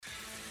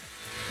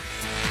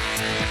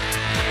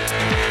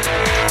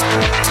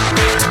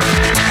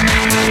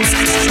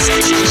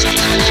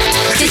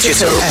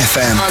Digital,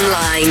 FM,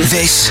 online.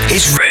 This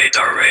is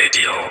Radar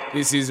Radio.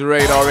 This is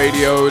Radar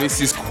Radio,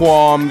 this is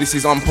Quam, this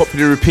is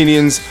Unpopular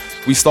Opinions.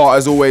 We start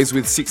as always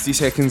with 60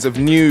 seconds of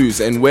news,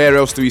 and where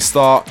else do we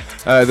start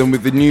than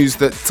with the news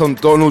that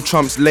Donald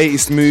Trump's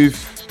latest move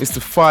is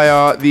to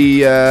fire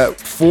the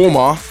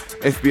former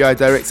FBI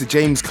Director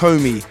James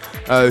Comey,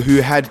 who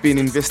had been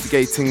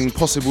investigating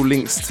possible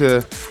links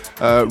to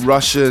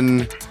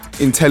Russian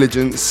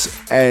intelligence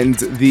and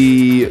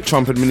the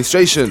Trump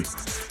administration,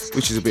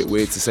 which is a bit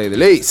weird to say the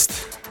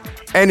least.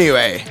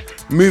 Anyway,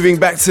 moving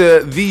back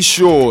to these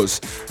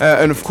shores,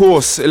 and of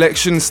course,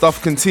 election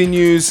stuff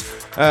continues.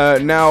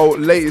 Now,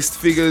 latest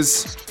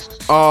figures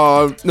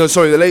are...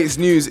 the latest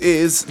news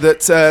is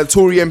that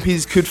Tory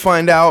MPs could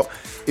find out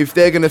if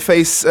they're going to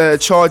face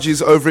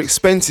charges over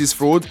expenses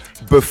fraud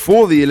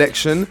before the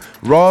election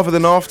rather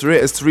than after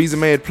it, as Theresa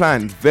May had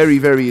planned. Very,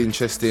 very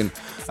interesting.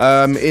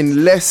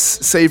 In less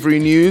savoury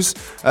news,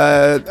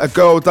 a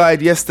girl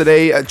died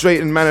yesterday at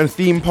Drayton Manor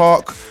theme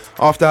park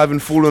after having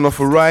fallen off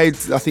a ride.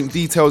 I think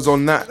details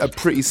on that are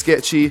pretty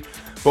sketchy,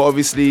 but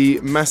obviously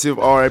massive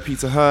RIP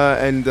to her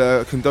and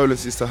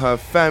condolences to her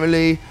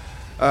family.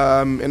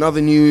 In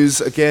other news,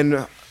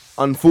 again,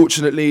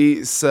 unfortunately,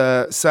 it's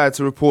sad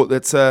to report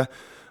that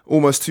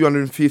almost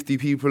 250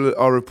 people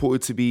are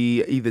reported to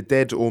be either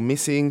dead or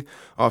missing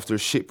after a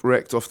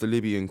shipwreck off the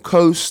Libyan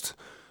coast.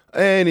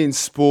 And in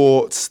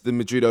sports, the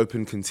Madrid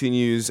Open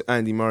continues.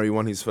 Andy Murray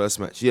won his first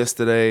match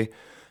yesterday,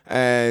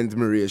 and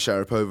Maria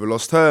Sharapova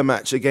lost her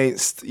match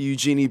against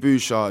Eugenie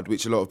Bouchard,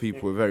 which a lot of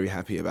people were very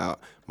happy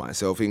about,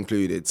 myself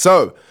included.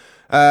 So,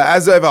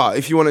 as ever,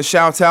 if you want to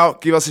shout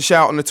out, give us a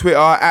shout on the Twitter,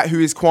 at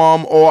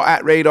WhoIsQuam or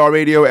at Radar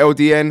Radio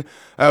LDN.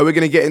 We're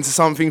going to get into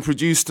something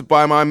produced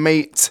by my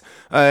mate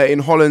in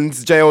Holland,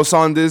 JL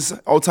Sanders.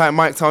 Old tight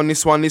mic on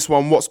this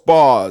one. What's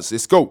bars?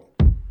 Let's go.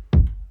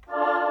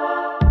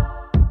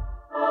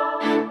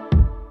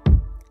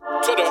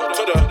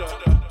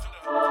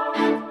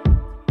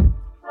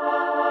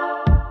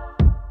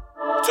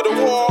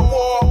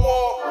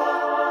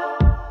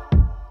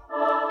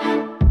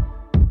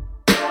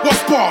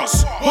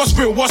 Bars, what's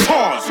real, what's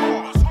hard?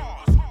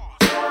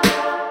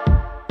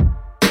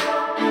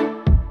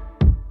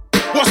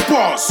 What's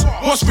bars,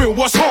 what's real,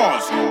 what's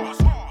hard?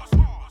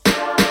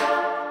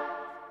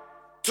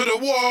 To the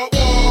war.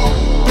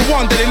 The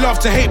one that they love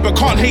to hate but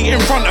can't hate in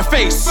front of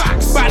face.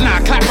 Back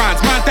now, clap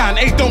rounds, man down,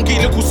 8 don't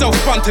get little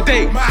self-spun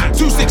today.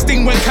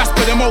 216 when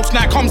Casper the most,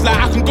 now comes like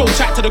I can go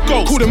chat to the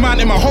ghost. Call the man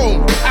in my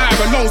home, out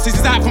of alone, since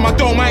he's out for my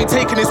dome, I ain't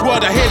taking his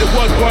word, I hear the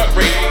word work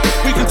rate.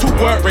 We can talk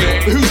work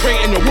rate, but who's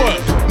rating your work?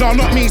 No,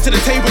 not me, to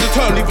the table to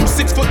turn, leave him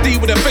 6 foot deep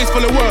with a face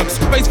full of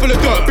worms. Face full of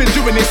dirt, been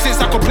doing this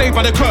since I could play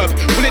by the curve.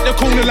 Will hit the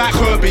corner like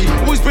Herbie,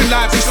 always been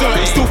lively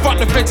certain. Still fuck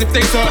the feds if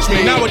they search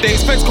me.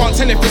 Nowadays, feds can't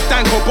tell if it's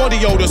dank or body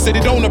odor, so they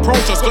don't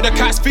approach us. Got the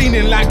cats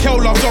fiending like Kel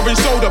loves orange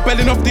soda,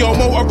 belling off the old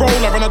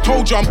Motorola. And I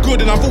told you I'm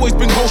good and I've always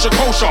been kosher.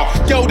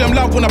 Girl them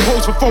love when I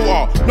pose for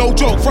photo. No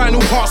joke, frying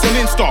all parts on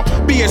Insta.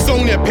 BS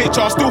only a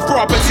picture, still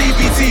throw up a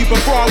TBT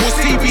before I was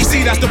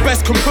TBC, that's the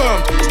best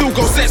confirmed. Still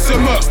go set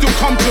some merch, still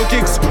come to your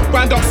gigs.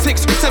 Round up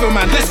 6, 7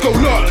 man, let's go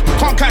lurk.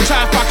 Can't catch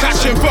out if I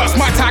catch him first.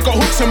 My tag got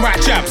hooks and rat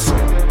jabs.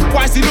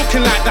 Why is he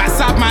looking like that?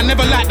 Sad man,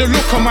 never like the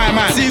look of my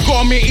man. See, you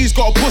got me, he's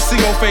got a pussy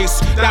on face.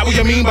 That what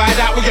you mean by,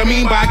 that what you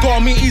mean by.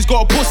 Got me, he's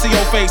got a pussy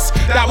on face.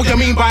 That what you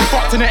mean by,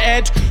 fucked in the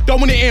head. Don't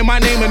wanna hear my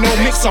name and no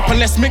mix up.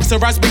 Unless mixer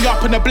has me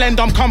up in the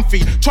blend, I'm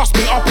comfy. Trust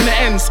me, up in the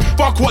ends.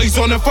 Fuck what he's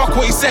on and fuck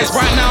what he says.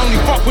 Right now, only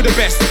fuck with the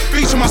best.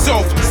 Feature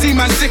myself, see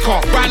man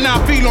sicker. Right now,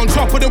 I feel on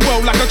top of the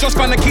world like I just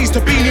found the keys to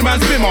Beanie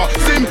Man's Bimmer.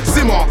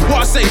 Simmer,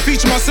 what I say,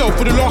 feature myself.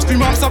 For the last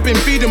 3 months, I've been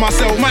feeding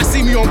myself. Might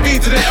see me on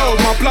B to the L.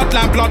 My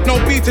bloodline blood, no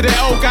B to the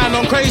L. Going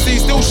on crazy,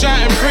 still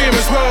shouting cream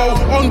as well.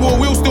 On war,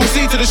 we'll still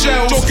see to the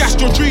shells. Joe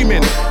Gastro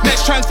dreaming.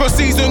 Next transfer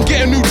season,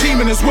 get a new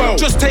team in as well.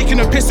 Just taking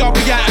a piss, I'll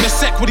be out in a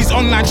sec with these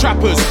online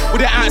trappers.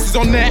 With their answers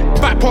on their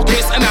back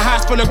pockets and a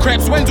house full of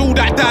crepes. When's all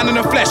that down in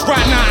the flesh?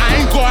 Right now,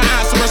 I ain't got an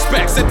ounce of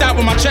respect. Said that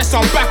with my chest,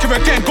 I'm back here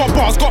again. Got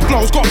bars, got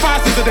flows, got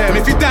thousands of them.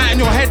 If you doubt in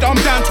your head, I'm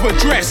down to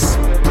address.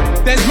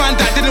 There's man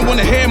that didn't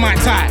want to hear my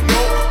tie.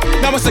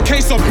 Now it's a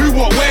case of who,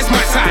 what, where's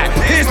my tie?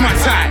 Here's my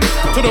tie.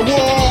 To the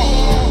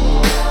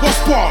war.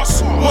 What's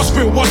bars? What's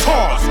real? What's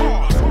hard?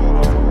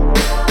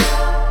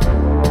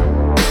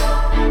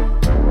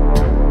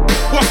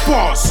 What's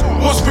bars?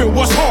 What's real?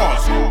 What's hard?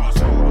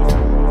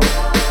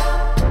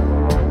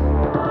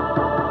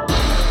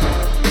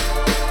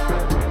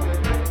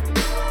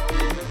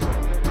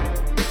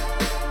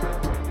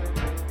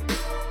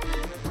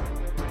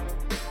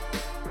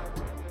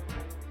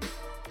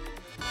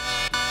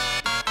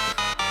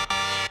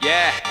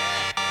 Yeah.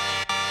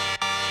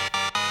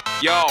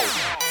 Yo.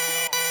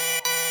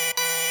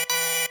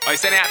 I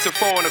sent it out to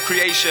 4 on the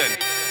creation.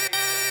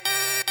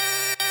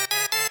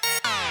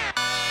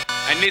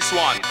 And this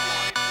one,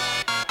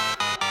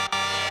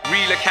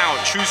 real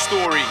account, true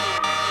story.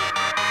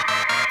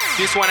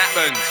 This one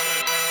happened.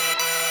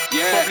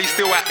 Yeah. Probably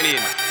still happening.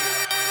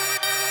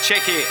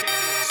 Check it.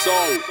 So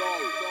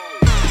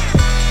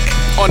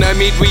On a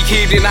midweek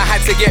evening, I had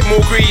to get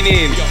more green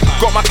in.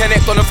 Got my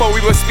connect on the phone,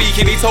 we were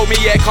speaking. He told me,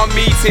 yeah, come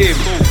meet him.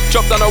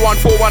 Dropped on a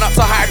 141 up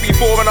to Highbury,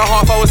 4.5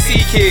 I was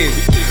seeking.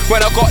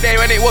 When I got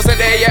there and it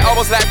wasn't there yet, I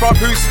was like, bruh,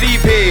 who's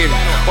sleeping?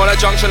 On a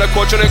junction, a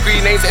quadrant of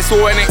green lanes, they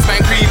saw an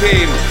X-Man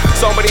creeping.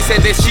 Somebody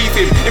said there's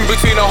chiefing in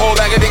between a whole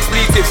bag of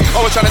expletives. I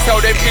was trying to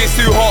tell them it's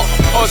too hot.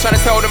 I was trying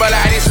to tell them I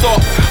like it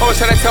stop. I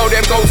was trying to tell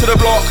them go to the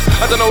block.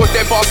 I don't know if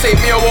them bars saved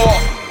me or what.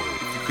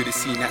 If you could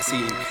have seen that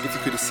scene, if you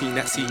could have seen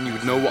that scene, you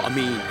would know what I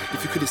mean.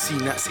 If you could have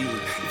seen that scene,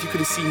 if you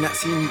could have seen that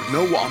scene, you'd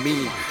know what I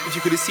mean. If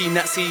you could have seen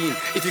that scene,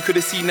 if you could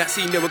have seen that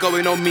scene, they were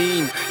going on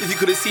mean. If you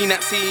could have seen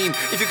that scene,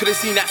 if you could have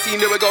seen that scene,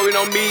 they were going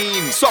on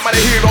mean. Some of the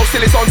heroes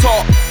still is on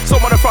top,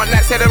 some on the front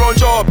that said their own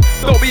job.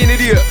 Don't be an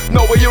idiot,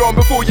 know where you're on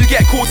before you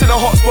get caught in a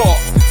hot spot.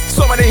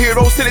 Some of the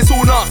heroes still it's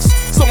all nuts,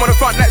 some on the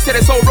front that said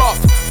it's so rough.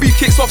 Beef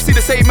kicks off, see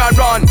the same man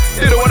run.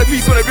 They don't want a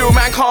piece when a real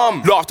man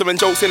come. Laughter and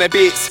jokes in the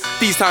bits.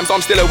 These times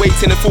I'm still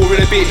awaiting the 4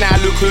 in a bit. Now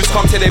look who's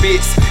come to the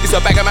bits. It's a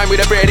bag of man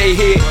with a bread they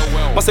hit.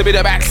 Must have been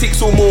about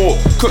 6 or more.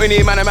 Couldn't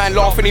hear man a man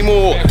laugh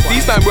anymore.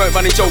 These man weren't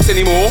running jokes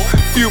anymore.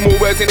 Few more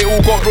words and it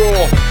all got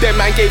raw. Them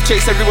man gave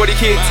chase, everybody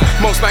kicked.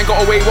 Most man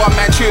got away, one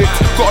man tripped.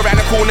 Got around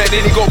the corner,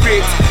 then he got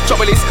gripped.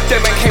 Trouble is,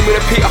 them man came with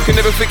a pit. I can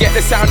never forget the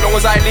sound long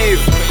as I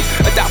live.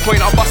 At that point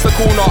I bust the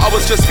corner, I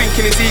was just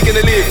thinking, is he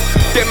gonna live?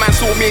 Them man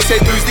saw me and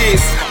said, who's this?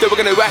 They were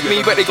gonna whack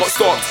me, but they got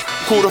stopped.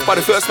 Called off by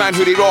the first man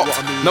who they rocked.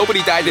 Nobody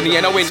died in the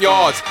end, I went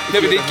yards.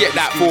 Never did get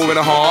that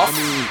 4.5.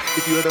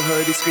 If you ever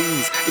heard his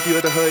screams, if you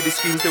ever heard his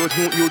screams, they would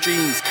haunt your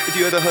dreams. If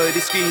you ever heard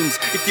his screams,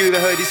 if you ever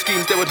heard his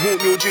screams, they would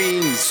haunt your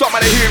dreams. Some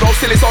of the heroes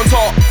still is on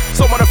top,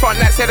 some on the front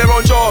that said their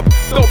own job.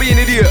 Don't be an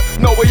idiot,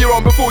 know where you're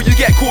on before you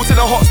get caught in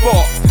a hot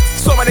spot.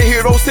 Some of the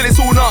heroes still it's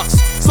all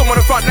nuts, some on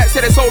the front that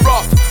said it's so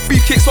rough.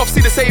 Beef kicks off,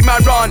 see the same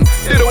man run.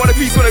 They don't want a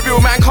piece when a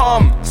real man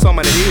come. Some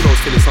of the heroes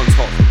still it's on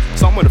top,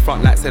 some on the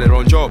front that said their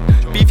own job.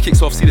 Beef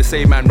kicks off, see the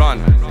same man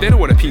run. They don't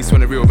want a piece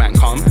when a real man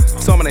come.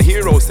 Some of the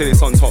heroes still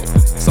it's on top,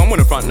 some on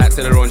the front that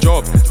said their own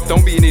job.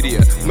 Don't be an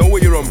idiot, know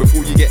what you're on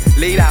before you get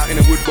laid out in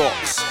a wood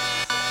box.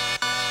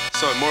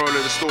 So moral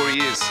of the story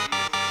is,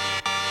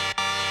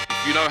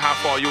 if you know how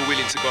far you're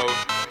willing to go,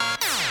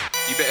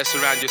 you better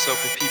surround yourself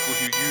with people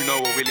who you know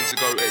are willing to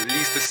go at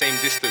least the same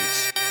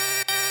distance.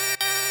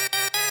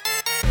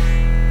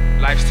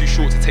 Life's too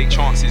short to take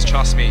chances,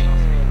 trust me.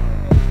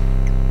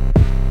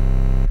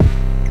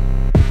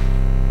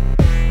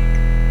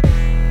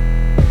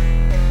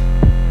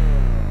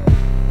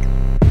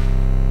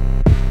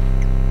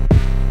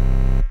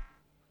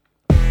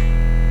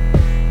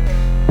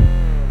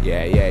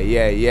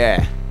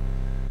 Yeah.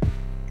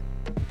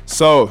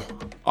 So,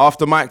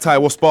 after Mike Ty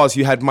What's Bars,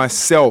 you had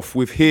myself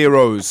with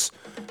Heroes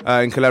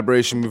in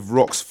collaboration with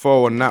Rox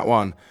Foe on that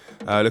one.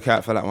 Look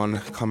out for that one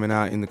coming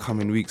out in the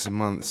coming weeks and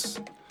months.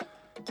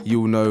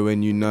 You'll know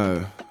when you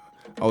know.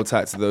 Hold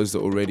tight to those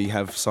that already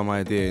have some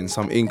idea and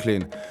some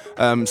inkling.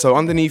 So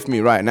underneath me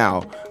right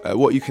now,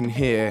 what you can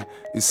hear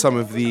is some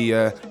of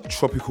the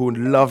tropical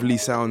and lovely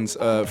sounds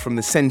from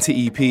the Centre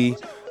EP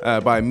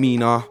by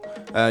Mina.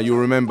 You'll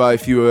remember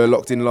if you were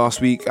locked in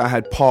last week, I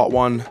had part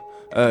 1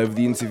 of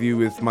the interview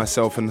with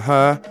myself and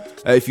her.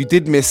 If you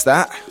did miss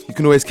that, you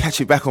can always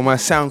catch it back on my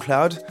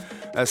SoundCloud,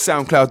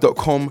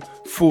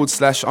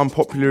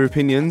 soundcloud.com/unpopular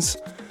opinions.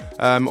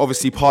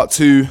 Obviously part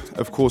 2,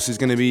 of course, is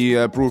going to be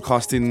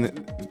broadcasting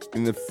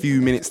in a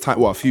few minutes time.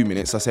 Well, a few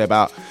minutes, I say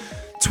about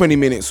 20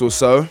 minutes or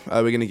so.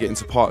 We're going to get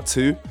into part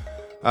 2.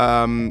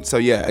 So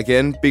yeah,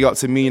 again, big up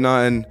to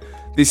Mina, and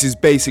this is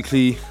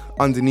basically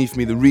underneath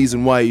me the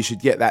reason why you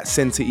should get that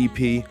Centre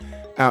EP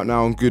out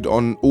now and good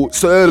on all.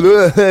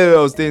 I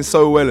was doing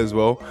so well as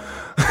well.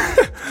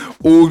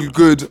 All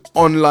good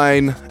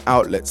online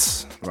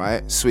outlets,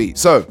 right? Sweet.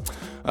 So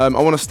I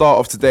want to start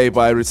off today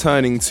by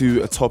returning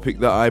to a topic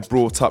that I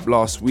brought up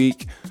last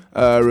week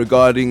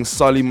regarding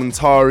Sulley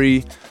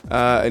Muntari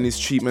and his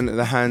treatment at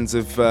the hands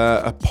of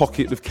a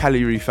pocket of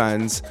Cagliari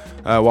fans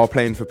while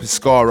playing for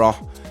Pescara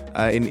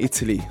in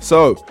Italy.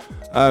 So,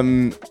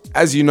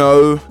 as you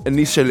know,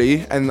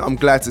 initially, and I'm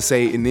glad to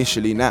say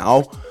initially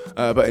now,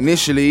 but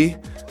initially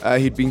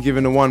he'd been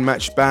given a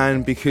 1-match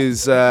ban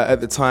because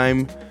at the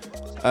time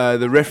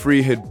the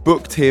referee had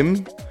booked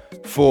him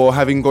for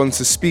having gone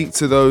to speak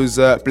to those,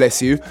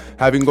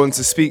 having gone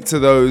to speak to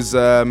those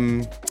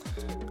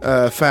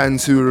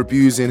fans who were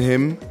abusing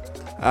him,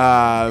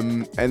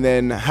 and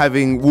then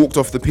having walked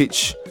off the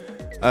pitch,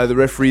 the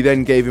referee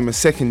then gave him a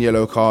second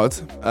yellow card,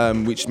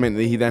 which meant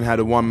that he then had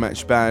a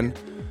 1-match ban,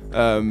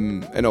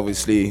 and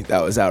obviously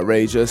that was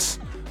outrageous.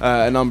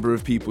 A number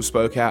of people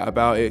spoke out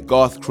about it.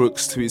 Garth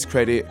Crooks, to his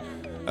credit,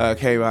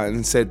 came out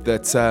and said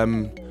that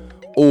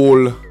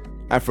all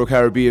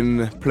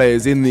Afro-Caribbean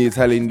players in the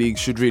Italian league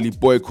should really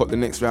boycott the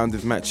next round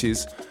of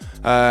matches.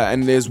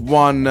 And there's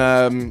one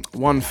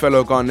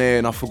fellow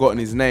Ghanaian, I've forgotten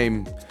his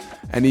name,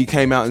 and he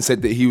came out and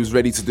said that he was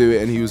ready to do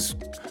it and he was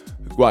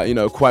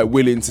quite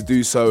willing to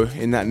do so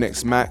in that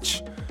next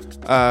match.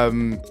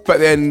 But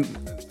then,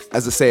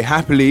 as I say,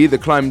 happily, the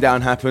climb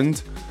down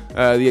happened.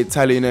 The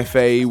Italian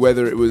FA,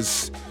 whether it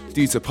was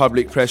due to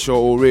public pressure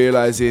or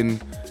realising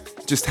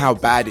just how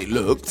bad it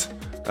looked,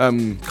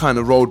 kind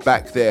of rolled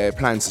back their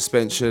planned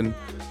suspension.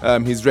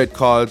 His red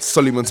card,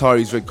 Solly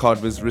Montari's red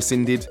card, was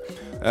rescinded,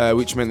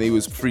 which meant that he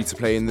was free to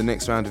play in the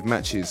next round of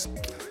matches.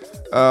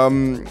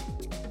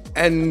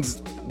 And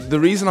the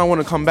reason I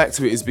want to come back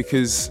to it is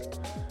because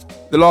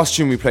the last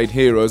tune we played,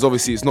 Heroes,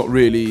 obviously it's not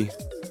really,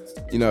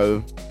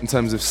 in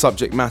terms of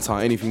subject matter,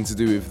 anything to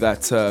do with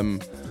that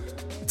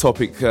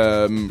topic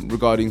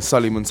regarding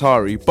Solly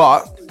Montari,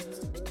 but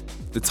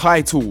the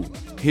title,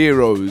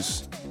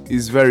 Heroes,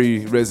 is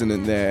very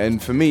resonant there.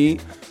 And for me,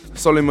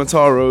 Solly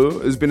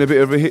Montari has been a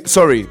bit of a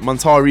Solly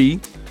Montari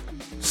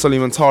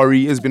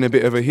has been a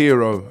bit of a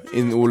hero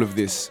in all of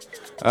this,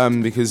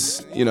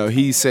 because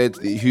he said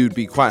that he would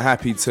be quite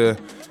happy to,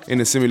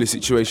 in a similar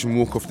situation,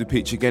 walk off the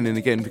pitch again and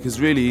again, because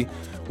really,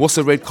 what's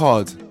a red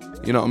card?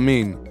 You know what I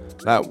mean?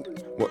 Like,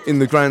 in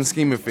the grand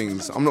scheme of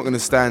things, I'm not going to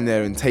stand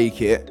there and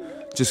take it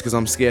just because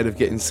I'm scared of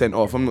getting sent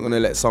off. I'm not going to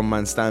let some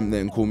man stand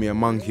there and call me a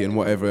monkey and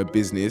whatever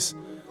business.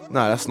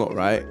 No, that's not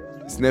right.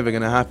 It's never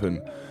going to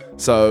happen.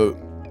 So,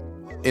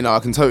 I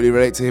can totally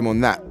relate to him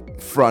on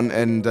that front,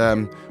 and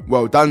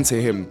well done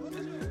to him.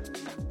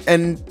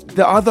 And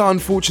the other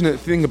unfortunate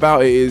thing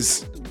about it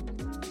is,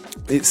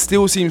 it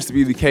still seems to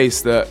be the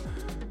case that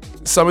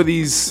some of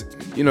these,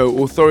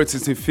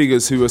 authoritative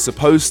figures who are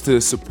supposed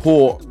to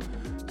support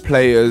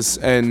players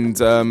and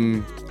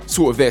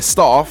sort of their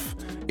staff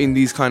in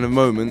these kind of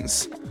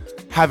moments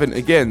haven't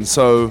again.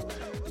 So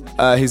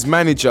his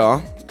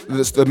manager,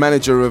 the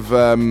manager of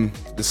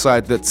the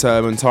side that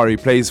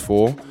Montari plays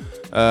for,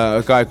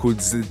 a guy called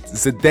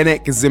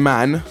Zdenek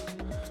Zeman.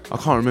 I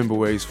can't remember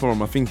where he's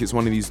from. I think it's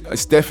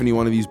it's definitely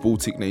one of these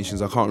Baltic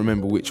nations. I can't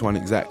remember which one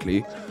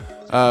exactly.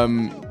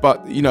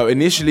 But,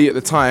 initially at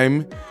the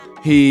time,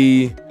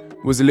 he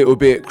was a little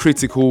bit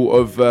critical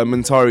of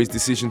Montari's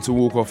decision to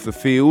walk off the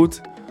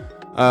field.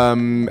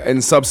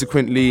 And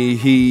subsequently,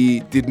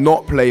 he did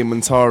not play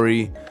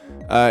Montari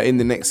in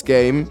the next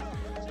game.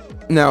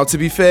 Now, to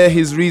be fair,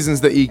 his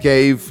reasons that he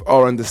gave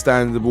are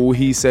understandable.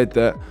 He said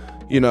that,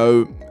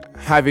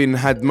 having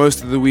had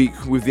most of the week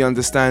with the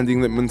understanding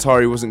that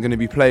Montari wasn't going to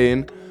be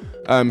playing,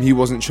 he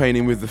wasn't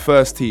training with the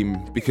first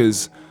team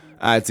because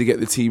I had to get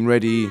the team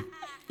ready,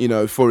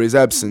 for his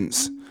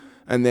absence.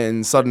 And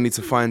then suddenly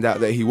to find out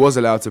that he was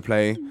allowed to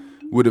play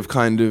would have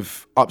kind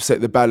of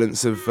upset the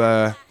balance of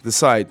the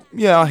side.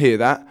 Yeah, I hear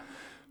that.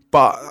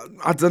 But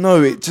I don't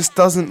know, it just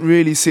doesn't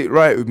really sit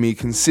right with me,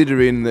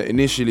 considering that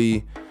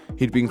initially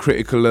he'd been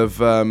critical of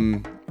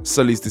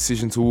Sully's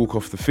decision to walk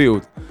off the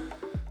field.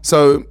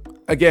 So,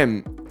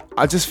 again,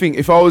 I just think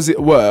if I was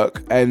at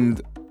work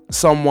and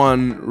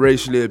someone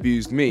racially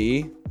abused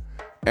me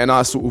and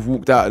I sort of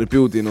walked out of the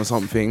building or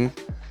something,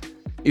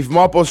 if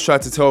my boss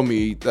tried to tell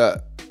me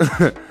that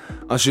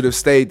I should have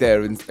stayed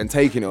there and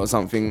taken it or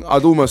something,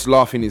 I'd almost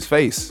laugh in his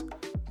face,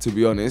 to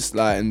be honest,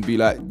 and be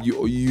like,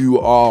 you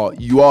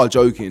are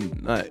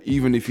joking. Like,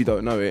 even if you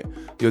don't know it,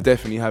 you're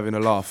definitely having a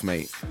laugh,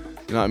 mate.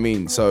 You know what I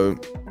mean? So,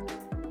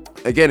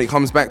 again, it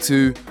comes back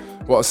to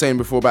what I was saying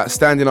before about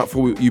standing up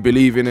for what you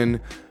believe in, and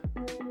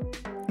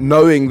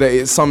knowing that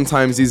it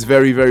sometimes is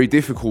very, very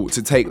difficult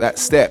to take that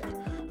step.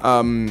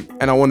 And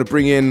I want to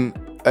bring in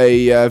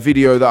a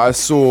video that I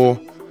saw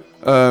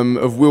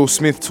of Will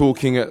Smith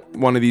talking at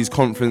one of these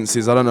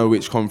conferences. I don't know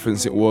which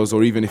conference it was,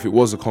 or even if it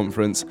was a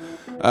conference,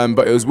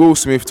 but it was Will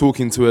Smith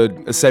talking to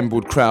an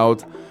assembled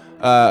crowd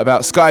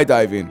about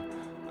skydiving.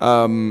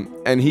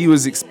 And he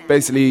was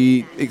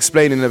basically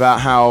explaining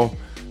about how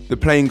the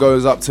plane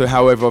goes up to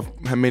how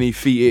many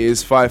feet it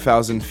is,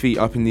 5,000 feet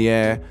up in the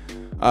air,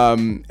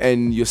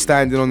 and you're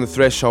standing on the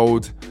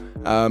threshold,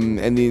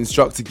 and the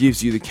instructor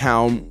gives you the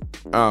count,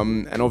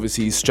 and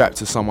obviously he's strapped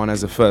to someone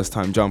as a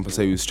first-time jumper,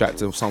 so he was strapped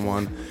to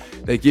someone.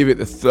 They give it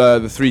the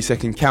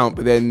 3-second count,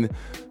 but then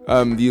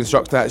the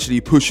instructor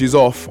actually pushes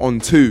off on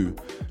 2,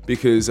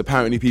 because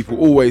apparently people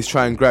always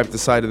try and grab the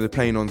side of the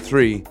plane on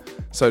 3,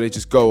 so they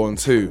just go on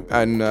 2.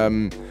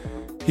 And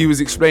he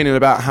was explaining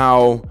about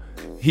how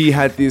he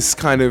had this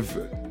kind of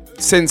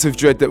sense of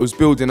dread that was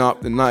building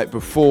up the night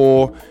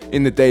before,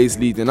 in the days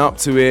leading up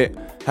to it,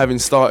 having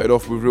started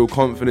off with real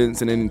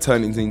confidence and then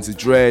turning into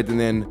dread, and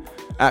then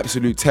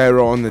absolute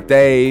terror on the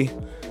day,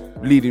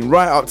 leading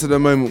right up to the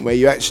moment where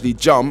you actually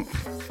jump,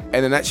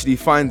 and then actually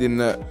finding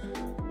that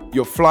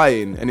you're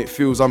flying and it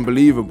feels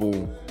unbelievable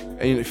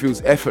and it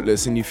feels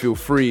effortless and you feel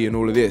free and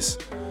all of this.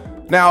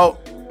 Now,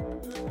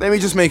 let me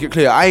just make it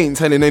clear, I ain't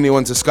telling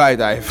anyone to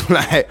skydive.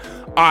 Like,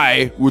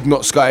 I would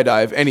not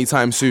skydive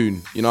anytime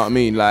soon, you know what I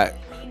mean? Like,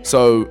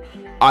 so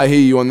I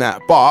hear you on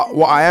that. But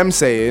what I am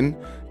saying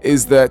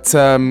is that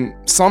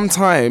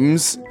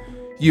sometimes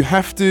you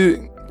have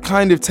to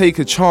kind of take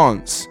a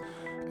chance,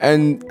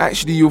 and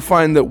actually you'll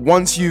find that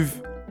once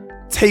you've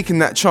taken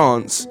that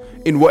chance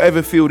in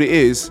whatever field it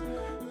is,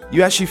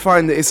 you actually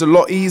find that it's a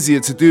lot easier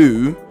to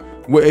do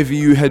whatever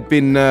you had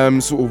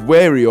been sort of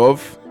wary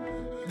of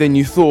than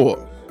you thought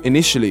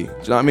initially. Do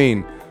you know what I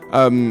mean?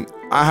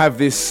 I had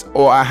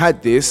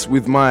this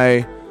with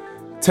my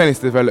tennis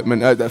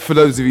development. For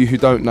those of you who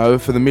don't know,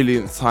 for the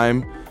millionth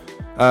time,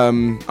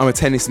 I'm a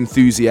tennis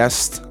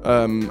enthusiast.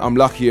 I'm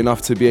lucky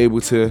enough to be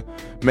able to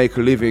make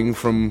a living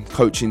from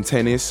coaching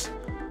tennis.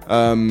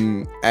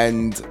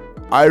 And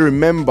I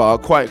remember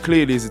quite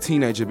clearly as a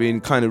teenager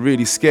being kind of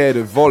really scared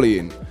of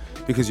volleying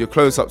because you're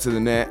close up to the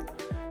net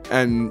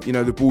and, you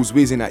know, the ball's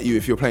whizzing at you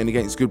if you're playing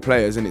against good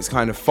players, and it's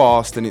kind of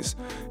fast and it's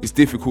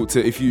difficult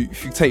to, if you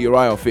take your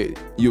eye off it,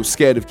 you're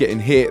scared of getting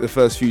hit the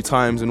first few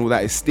times and all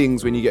that. It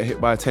stings when you get hit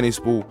by a tennis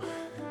ball.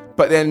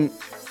 But then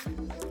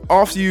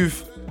after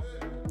you've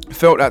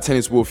felt that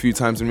tennis ball a few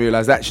times and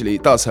realised actually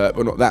it does hurt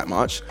but not that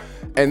much,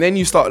 and then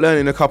you start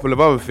learning a couple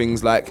of other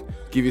things like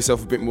give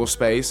yourself a bit more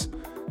space,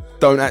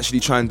 don't actually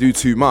try and do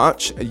too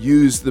much,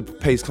 use the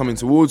pace coming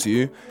towards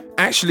you,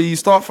 actually you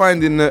start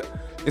finding that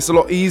it's a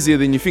lot easier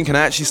than you think, and it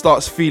actually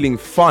starts feeling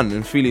fun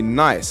and feeling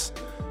nice,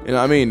 you know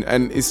what I mean?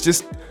 And it's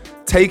just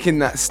taking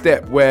that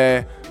step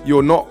where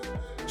you're not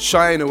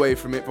shying away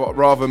from it but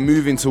rather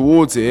moving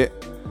towards it,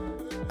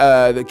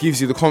 that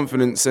gives you the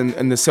confidence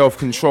and the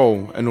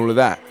self-control and all of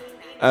that.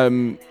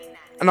 And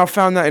I've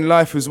found that in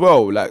life as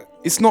well. Like,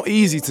 it's not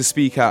easy to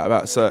speak out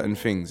about certain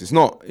things. It's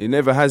not. It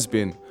never has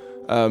been.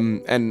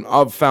 And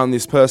I've found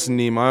this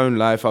personally in my own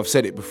life. I've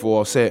said it before,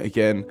 I'll say it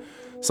again.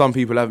 Some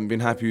people haven't been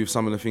happy with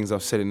some of the things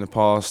I've said in the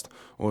past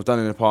or done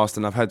in the past,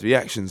 and I've had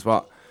reactions.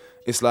 But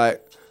it's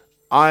like,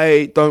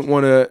 I don't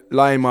want to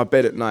lie in my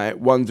bed at night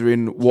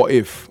wondering what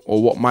if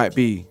or what might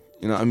be.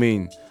 You know what I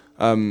mean?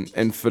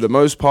 And for the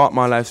most part,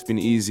 my life's been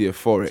easier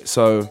for it.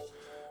 So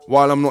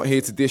while I'm not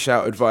here to dish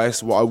out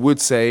advice, what I would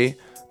say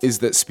is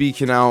that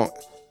speaking out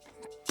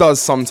does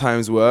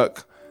sometimes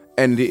work,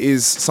 and it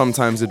is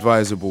sometimes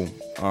advisable,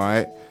 all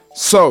right?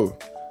 So,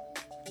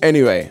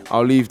 anyway,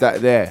 I'll leave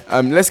that there.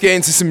 Let's get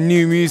into some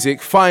new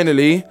music.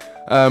 Finally,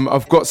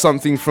 I've got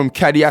something from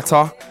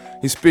Kadiata.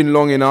 It's been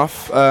long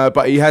enough,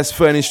 but he has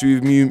furnished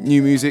with new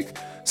music.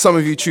 Some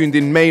of you tuned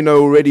in may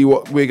know already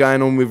what we're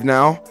going on with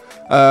now,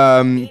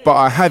 but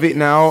I have it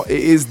now. It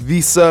is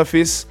The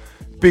Surface.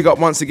 Big up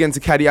once again to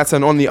Kadiata,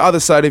 and on the other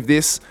side of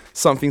this,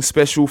 something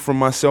special from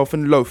myself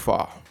and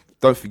Lofa.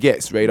 Don't forget,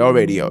 it's Radar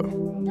Radio.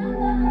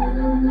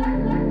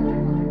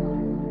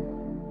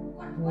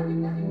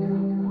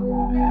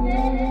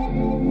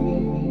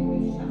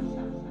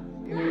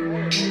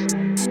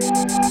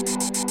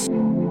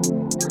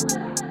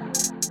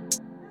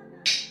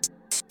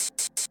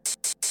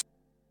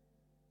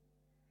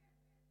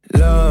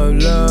 Love,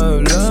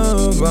 love,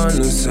 love on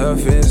the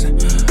surface.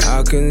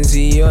 I can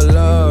see your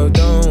love,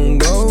 don't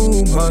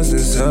go past the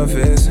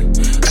surface.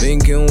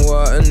 Thinking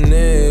what a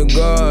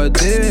nigga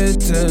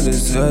did to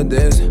deserve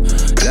this.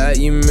 Like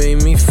you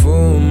made me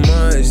fall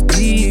much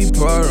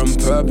deeper on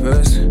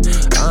purpose.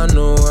 I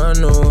know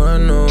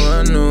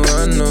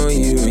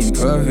you ain't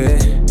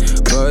perfect,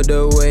 but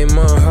the way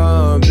my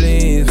heart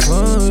bleeds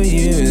for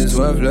you is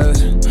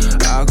worthless.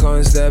 I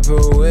can't step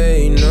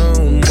away no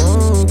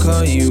more,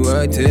 cause you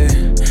worked it.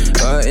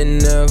 But it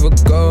never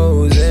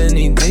goes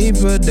any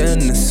deeper than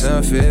the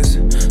surface.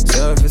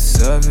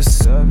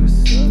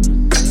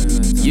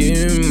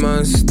 You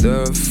must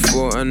have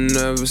thought I'd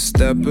never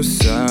step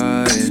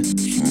aside.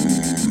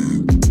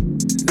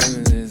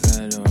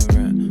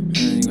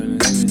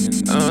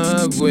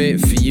 I'd wait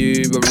for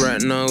you, but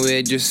right now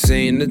it just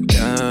ain't the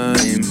time.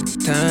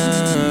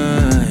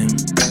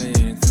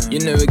 You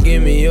never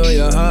give me all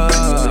your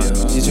heart.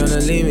 She's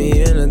tryna leave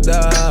me in the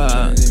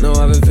dark. No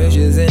other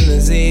fishes in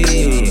the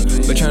sea,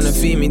 but tryna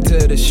feed me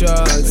to the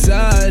sharks.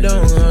 I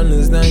don't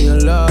understand your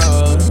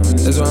love.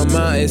 That's why I'm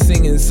out here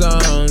singing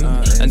songs.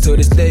 Until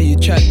this day you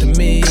chat to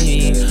me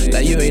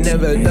like you ain't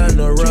never done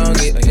no wrong.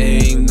 It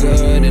ain't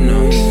good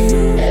enough.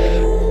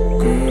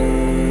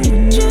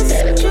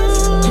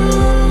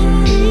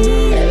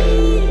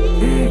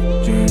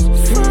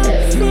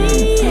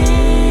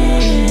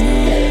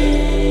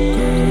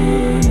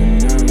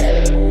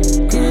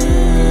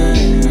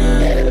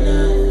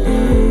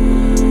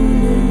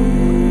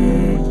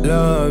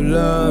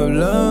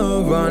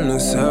 Love on the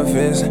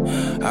surface.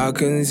 I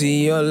can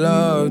see your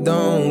love,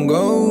 don't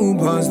go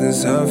past the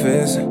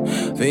surface.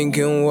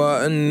 Thinking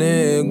what a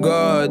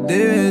nigga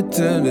did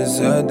to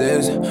deserve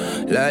this.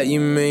 Like you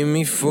made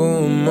me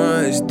fall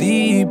much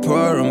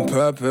deeper on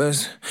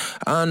purpose.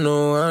 I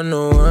know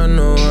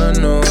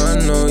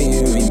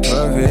you ain't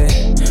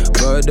perfect,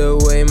 but the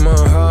way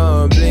my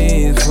heart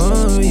bleeds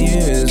for you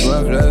is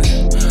worthless.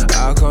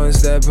 I can't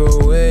step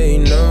away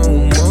no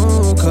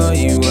more, cause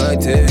you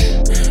worked it.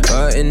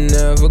 But it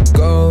never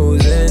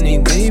goes any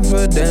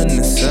deeper than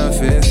the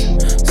surface.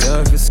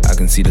 I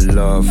can see the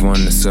love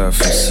on the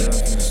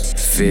surface,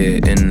 fear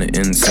in the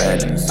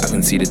inside. I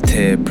can see the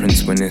tear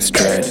prints when it's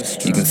dried.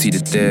 You can see the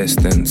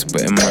distance,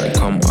 but it might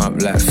come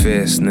up like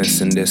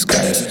fierceness in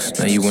disguise.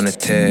 Now you wanna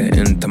tear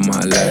into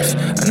my life,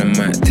 and I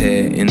might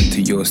tear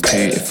into yours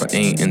too if I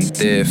ain't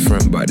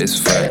indifferent by this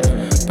fight.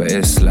 But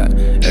it's like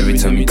every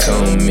time you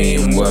tell me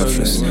I'm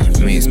worthless,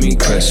 makes me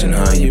question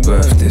how you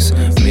birthed this,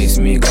 makes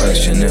me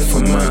question if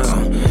I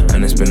matter.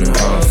 And it's been a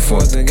hard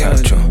fought to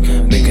capture,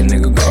 make a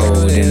nigga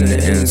cold in the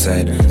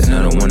inside, and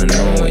I don't wanna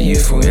know what you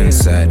feel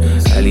inside.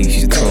 At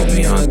least you taught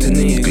me how to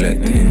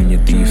neglect in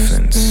your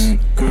defense.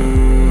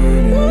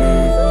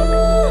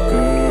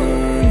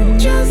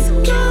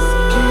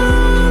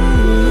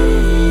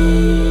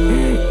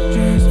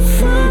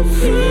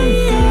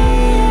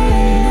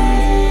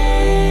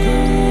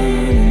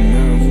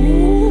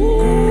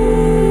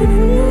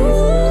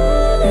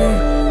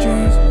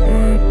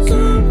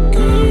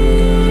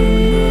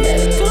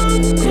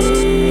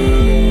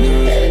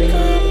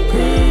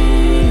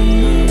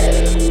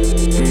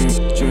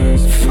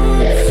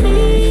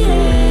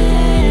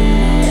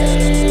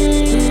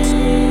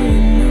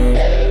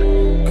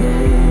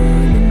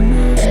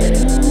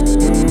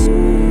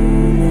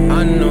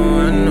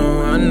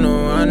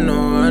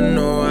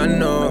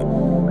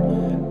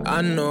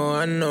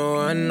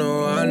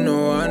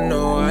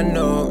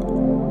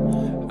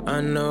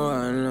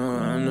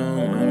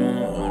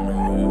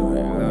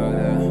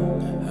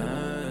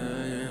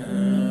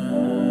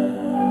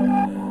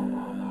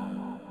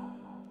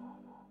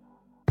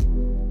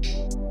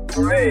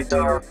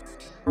 Radar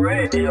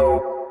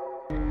Radio.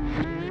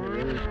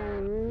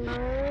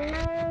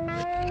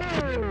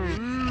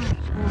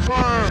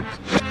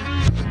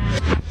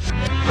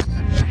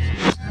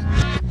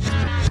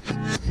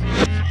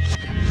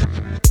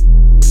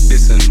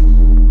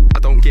 Listen, I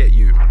don't get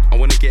you. I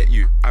wanna get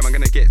you. How am I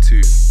gonna get to?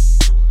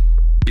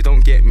 You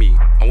don't get me.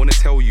 I wanna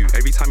tell you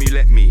every time you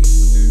let me.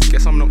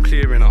 Guess I'm not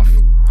clear enough,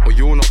 or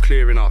you're not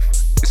clear enough.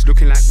 It's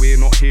looking like we're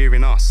not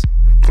hearing us.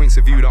 Points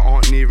of view that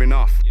aren't near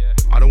enough.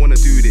 I don't wanna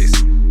do this,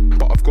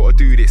 but I've gotta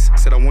do this.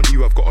 Said I want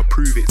you, I've gotta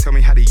prove it. Tell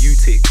me how do you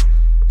tick?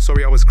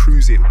 Sorry, I was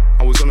cruising.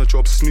 I was on a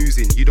job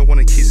snoozing. You don't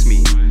wanna kiss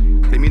me.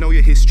 Let me know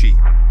your history.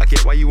 I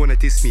get why you wanna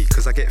diss me,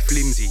 cause I get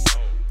flimsy.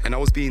 And I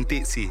was being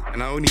ditzy,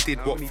 and I only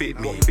did what fit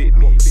me.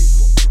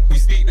 We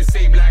speak the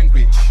same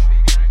language.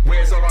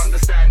 Where's our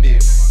understanding?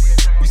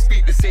 We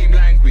speak the same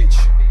language.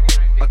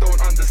 I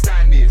don't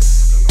understand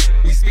this.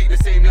 We speak the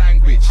same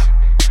language.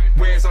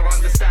 Where's our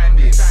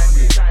understanding?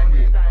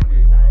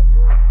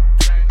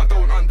 I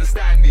don't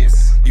understand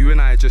this. You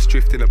and I are just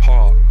drifting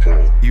apart.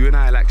 You and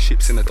I are like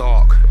ships in the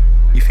dark.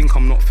 You think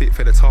I'm not fit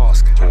for the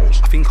task.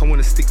 I think I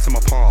wanna stick to my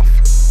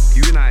path.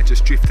 You and I are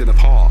just drifting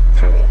apart.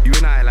 You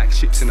and I are like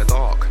ships in the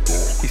dark.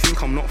 You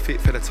think I'm not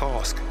fit for the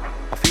task.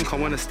 I think I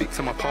wanna stick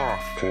to my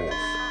path.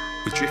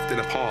 We're drifting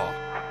apart,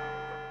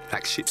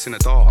 like ships in the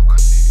dark,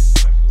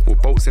 or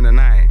boats in the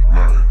night.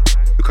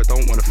 Look, I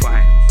don't wanna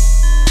fight.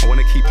 I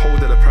wanna keep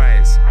hold of the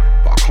prize,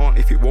 but I can't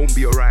if it won't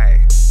be alright.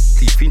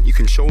 Do you think you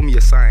can show me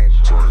a sign?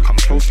 Come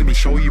close to me,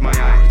 show you my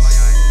eyes.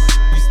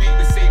 We speak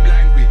the same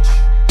language.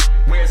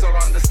 Where's our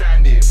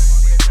understanding?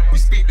 We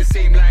speak the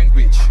same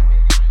language.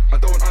 I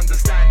don't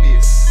understand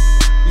this.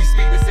 We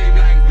speak the same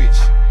language.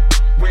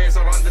 Where's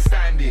our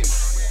understanding?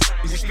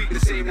 We speak the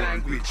same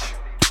language.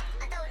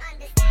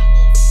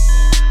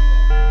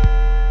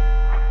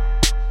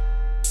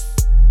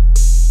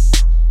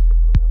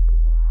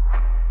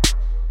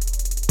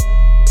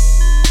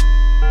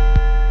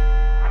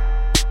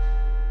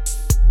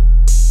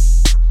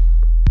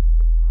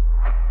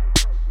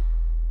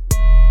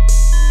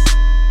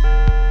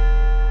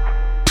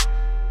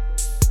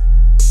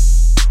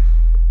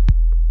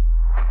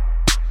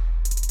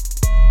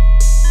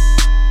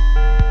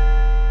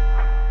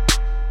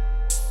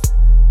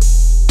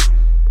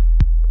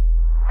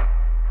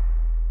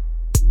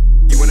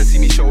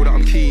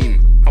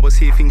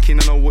 Here thinking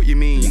I know what you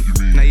mean.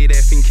 Now you're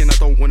there thinking I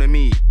don't wanna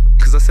meet.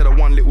 Cause I said I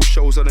want little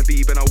shows on the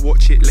beat, but I'll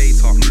watch it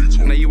later.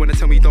 Now you wanna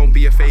tell me don't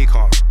be a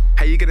faker.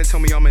 How you gonna tell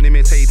me I'm an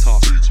imitator?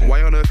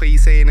 Why on earth are you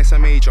saying it's a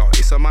major?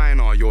 It's a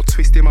minor, you're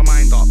twisting my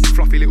mind up.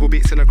 Fluffy little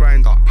bits in a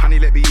grinder. Honey,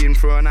 let me in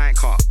for a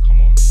nightcut.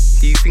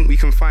 Do you think we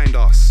can find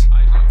us?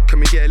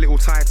 Can we get a little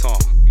tighter?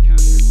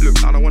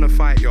 Look, I don't wanna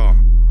fight ya.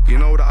 You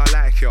know that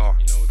I like ya.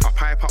 I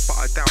pipe up but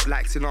I doubt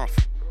likes enough.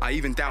 I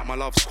even doubt my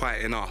love's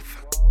quite enough.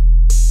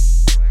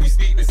 We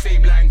speak the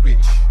same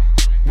language.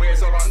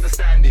 Where's our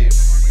understanding?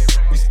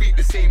 We speak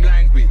the same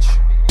language.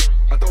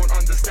 I don't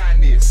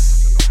understand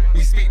this. We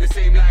speak the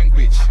same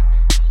language.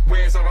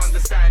 Where's our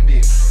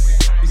understanding?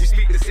 We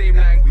speak the same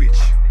language.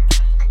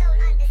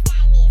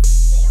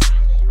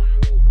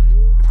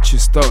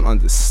 Just don't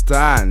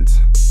understand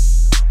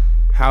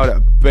how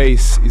that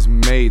bass is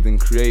made and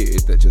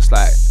created that just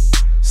like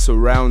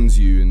surrounds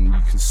you and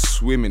you can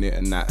swim in it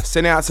and that.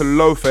 Send it out to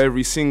Low for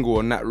every single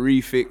on that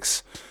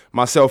refix.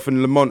 Myself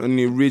and Lamont on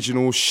the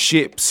original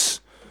ships.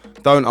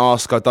 Don't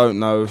ask, I don't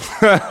know.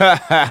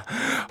 I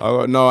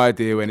got no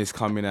idea when it's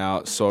coming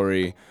out,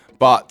 sorry.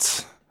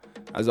 But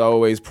as I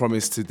always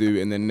promise to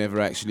do and then never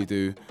actually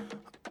do,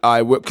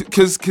 I will,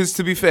 because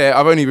to be fair,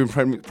 I've only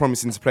been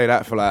promising to play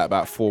that for like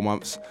about 4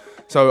 months.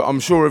 So I'm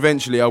sure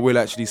eventually I will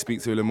actually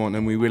speak to Lamont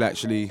and we will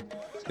actually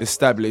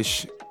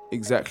establish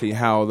exactly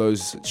how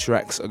those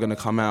tracks are going to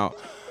come out.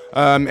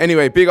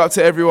 Anyway, big up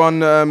to everyone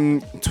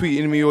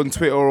tweeting me on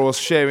Twitter or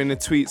sharing the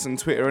tweets on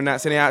Twitter and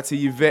that. Send it out to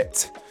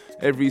Yvette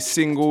every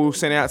single.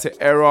 Send it out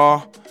to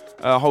Era.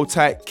 Hold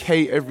tight,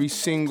 Kate every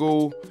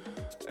single.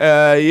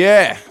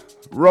 Yeah,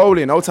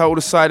 rolling. Hold tight all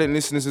the silent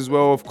listeners as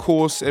well, of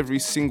course, every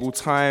single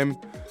time.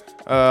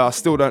 I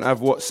still don't have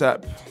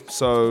WhatsApp,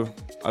 so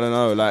I don't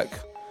know. Like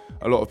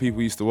a lot of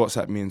people used to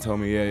WhatsApp me and tell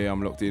me, yeah,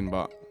 I'm locked in,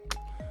 but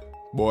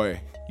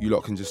boy. You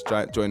lot can just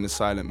join the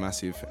silent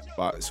massive,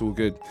 but it's all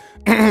good.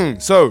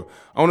 So,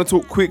 I want to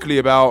talk quickly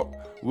about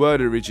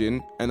Word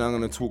Origin, and I'm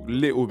going to talk a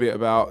little bit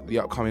about the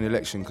upcoming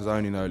election, because I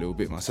only know a little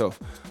bit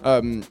myself.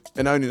 And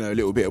I only know a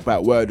little bit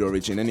about Word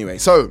Origin anyway.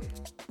 So,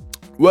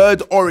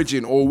 Word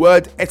Origin, or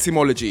word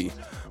etymology,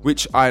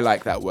 which I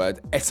like that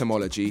word,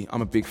 etymology.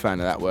 I'm a big fan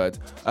of that word.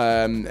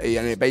 And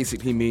it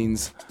basically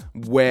means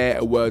where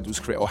a word was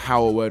created, or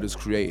how a word was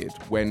created,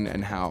 when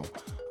and how.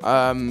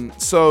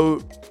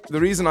 So the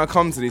reason I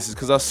come to this is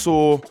because I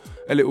saw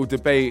a little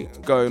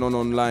debate going on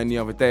online the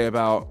other day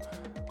about,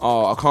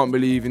 I can't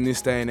believe in this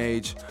day and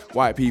age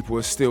white people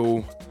are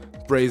still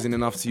brazen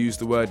enough to use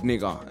the word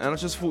nigger. And I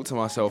just thought to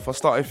myself, I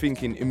started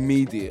thinking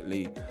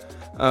immediately.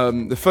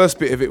 The first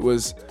bit of it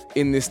was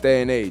in this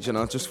day and age, and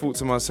I just thought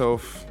to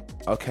myself,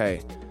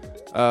 okay.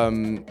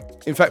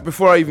 In fact,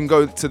 before I even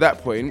go to that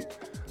point,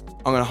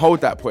 I'm going to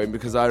hold that point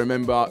because I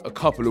remember a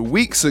couple of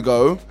weeks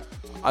ago,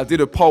 I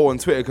did a poll on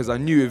Twitter because I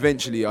knew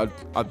eventually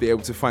I'd be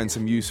able to find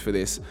some use for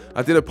this.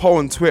 I did a poll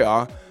on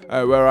Twitter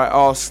where I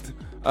asked,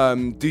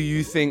 do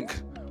you think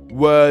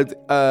word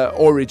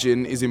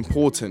origin is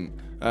important?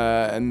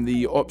 And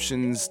the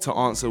options to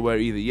answer were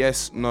either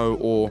yes, no,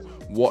 or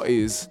what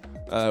is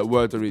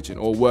word origin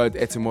or word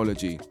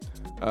etymology.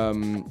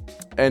 And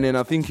then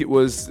I think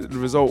the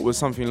result was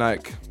something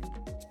like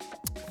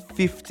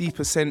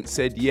 50%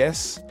 said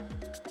yes,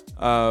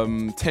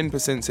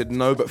 10% said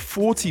no, but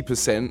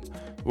 40%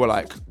 were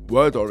like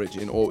word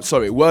origin,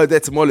 word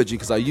etymology,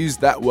 because I used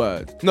that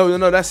word.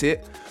 No, that's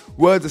it.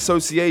 Word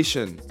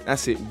association.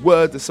 That's it.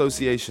 Word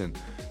association.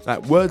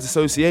 Like, word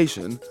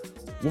association,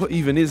 what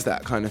even is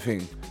that kind of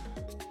thing?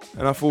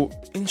 And I thought,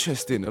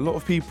 interesting. A lot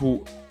of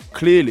people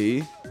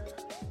clearly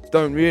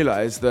don't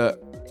realize that,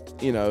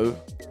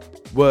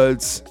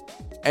 words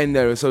and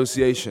their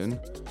association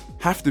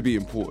have to be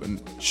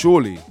important.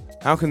 Surely.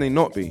 How can they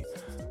not be?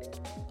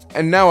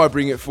 And now I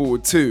bring it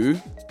forward to,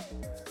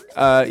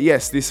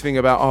 this thing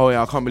about,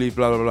 I can't believe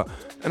blah, blah, blah.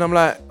 And I'm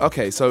like,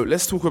 okay, so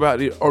let's talk about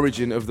the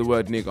origin of the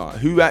word nigger.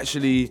 Who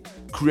actually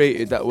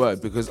created that word?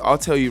 Because I'll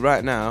tell you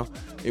right now,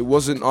 it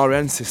wasn't our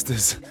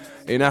ancestors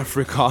in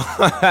Africa.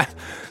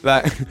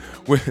 Like,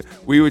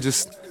 we were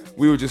just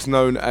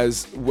known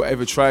as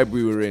whatever tribe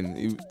we were in.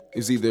 It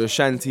was either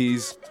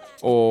Ashantis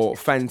or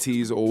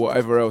Fantis or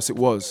whatever else it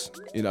was.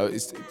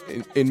 It's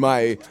in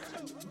my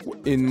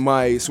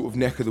sort of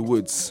neck of the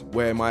woods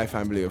where my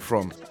family are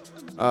from.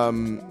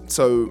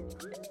 So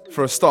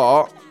for a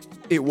start,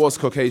 it was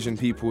Caucasian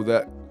people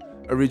that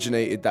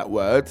originated that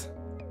word.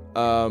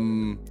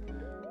 To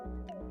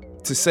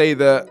say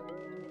that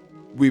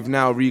we've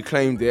now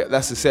reclaimed it,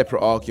 that's a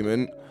separate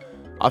argument.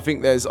 I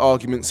think there's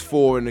arguments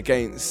for and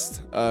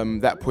against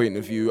that point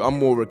of view. I'm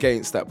more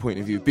against that point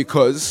of view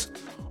because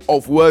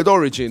of word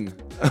origin.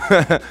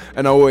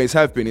 And I always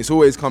have been. It's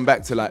always come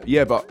back to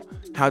but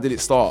how did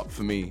it start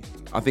for me?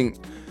 I think,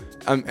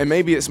 and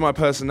maybe it's my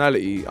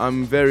personality.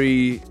 I'm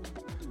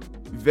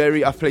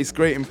I place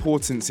great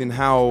importance in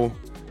how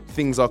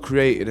things are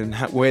created and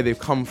where they've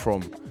come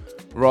from,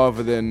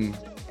 rather than,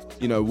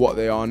 what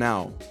they are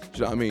now. Do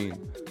you know what I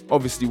mean?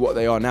 Obviously, what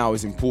they are now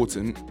is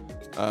important,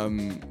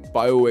 but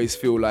I always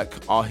feel like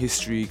our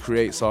history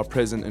creates our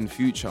present and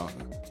future,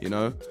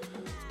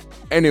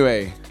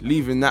 Anyway,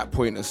 leaving that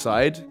point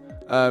aside,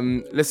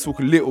 let's talk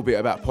a little bit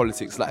about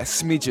politics, like a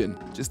smidgen,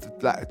 just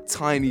like a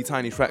tiny,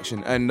 tiny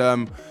fraction.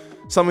 And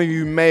some of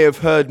you may have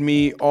heard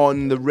me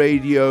on the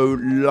radio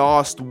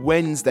last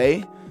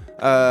Wednesday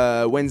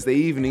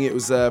evening. It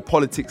was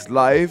Politics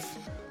Live.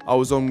 I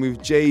was on with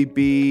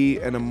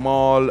JB and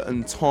Amal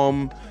and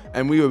Tom,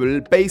 and we were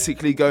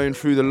basically going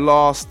through the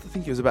last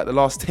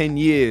 10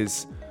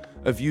 years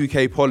of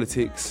UK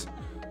politics.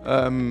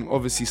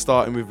 Obviously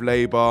starting with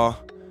Labour,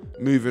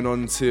 moving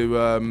on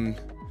to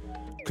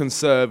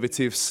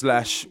conservative /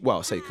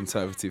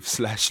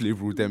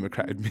 Liberal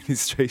Democrat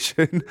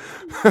administration.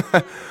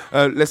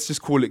 Let's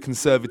just call it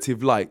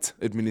conservative light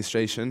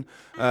administration,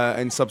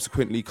 and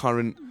subsequently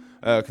current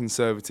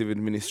conservative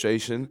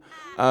administration.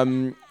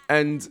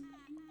 And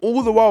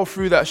all the while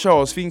through that show, I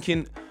was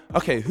thinking,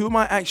 okay, who am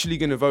I actually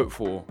going to vote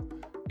for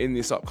in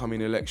this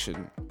upcoming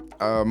election?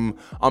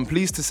 I'm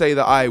pleased to say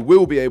that I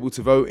will be able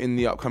to vote in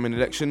the upcoming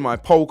election. My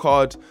poll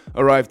card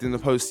arrived in the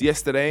post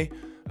yesterday.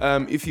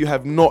 If you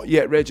have not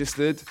yet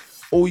registered,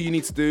 all you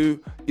need to do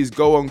is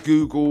go on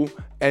Google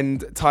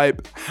and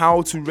type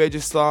how to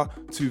register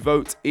to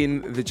vote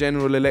in the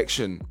general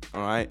election.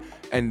 All right.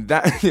 And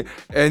that,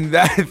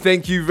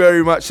 thank you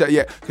very much.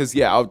 Because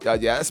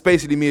that's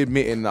basically me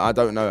admitting that I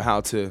don't know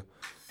how to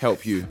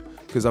help you,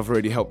 because I've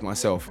already helped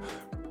myself.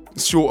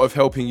 Short of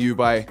helping you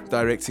by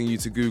directing you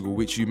to Google,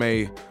 which you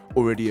may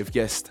already have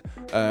guessed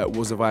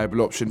was a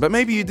viable option. But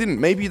maybe you didn't.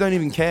 Maybe you don't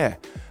even care.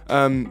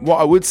 What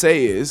I would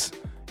say is,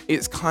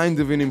 it's kind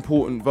of an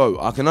important vote.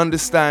 I can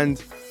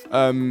understand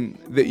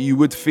that you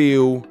would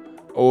feel,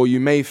 or you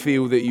may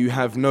feel, that you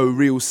have no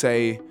real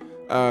say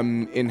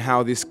in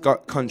how this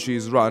country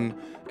is run.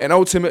 And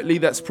ultimately,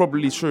 that's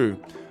probably true.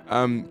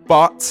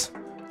 But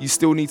you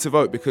still need to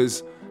vote,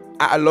 because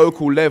at a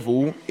local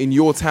level in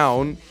your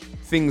town,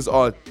 things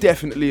are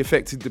definitely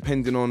affected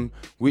depending on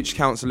which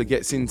councillor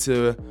gets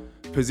into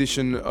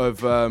position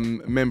of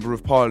member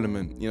of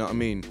parliament. You know what I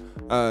mean?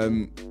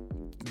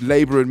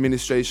 Labour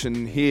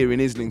administration here in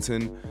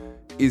Islington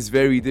is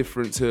very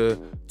different to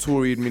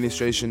Tory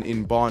administration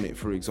in Barnet,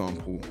 for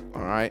example.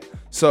 All right.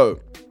 So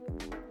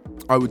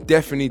I would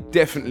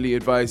definitely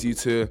advise you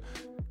to,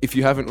 if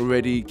you haven't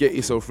already, get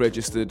yourself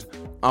registered.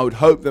 I would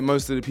hope that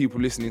most of the people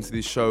listening to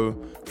this show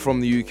from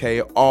the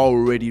UK are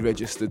already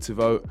registered to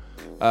vote.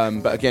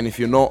 But again, if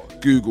you're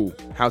not, Google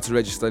how to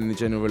register in the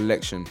general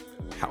election,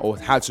 or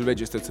how to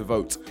register to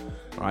vote.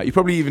 All right. You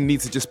probably even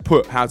need to just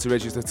put how to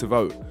register to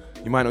vote.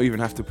 You might not even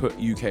have to put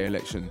UK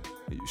election.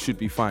 It should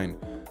be fine.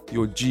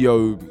 Your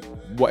geo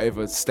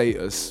whatever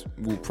status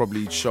will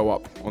probably show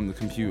up on the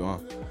computer.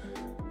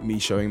 Me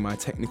showing my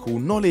technical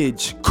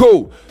knowledge.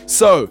 Cool.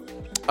 So,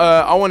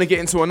 I want to get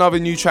into another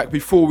new track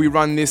before we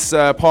run this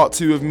part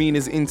 2 of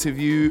Mina's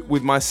interview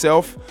with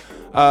myself.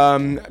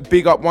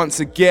 Big up once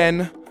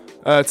again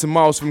to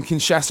Miles from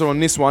Kinshasa on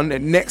this one.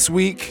 And next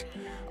week,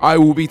 I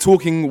will be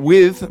talking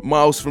with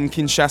Miles from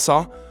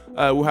Kinshasa.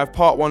 We'll have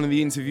part 1 of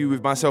the interview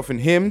with myself and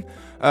him.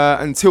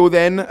 Until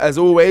then, as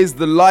always,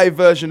 the live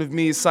version of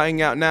me is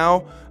signing out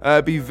now.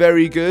 Be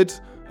very good.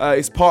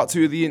 It's part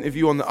 2 of the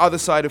interview on the other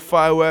side of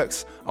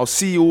Fireworks. I'll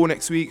see you all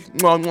next week.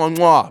 Mwah, mwah,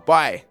 mwah.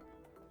 Bye.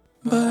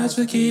 But as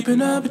for keeping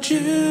up with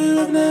you,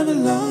 I've never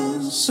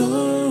lost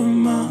so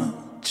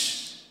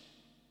much.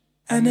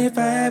 And if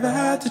I ever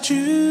had to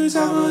choose,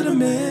 I would've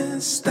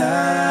missed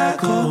that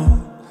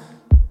call.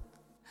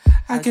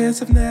 I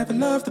guess I've never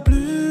loved the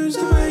blues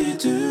the way you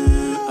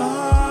do.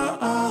 Oh,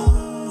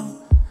 oh.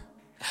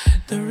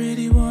 Don't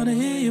really wanna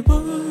hear your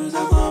words,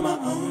 I got my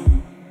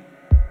own.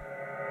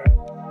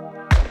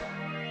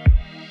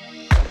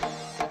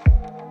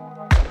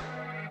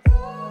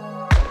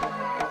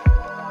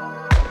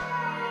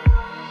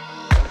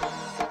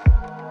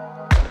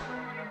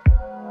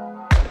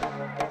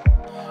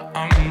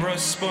 I'm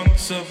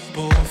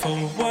responsible for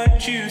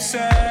what you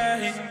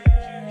say.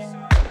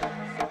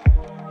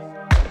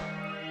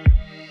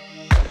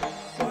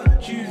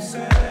 What you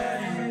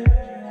say.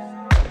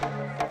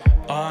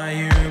 Are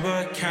you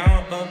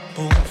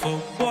accountable for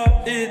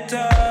what it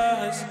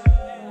does?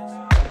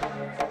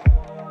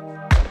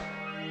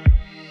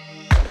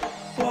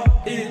 What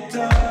it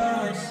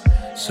does.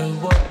 So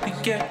what we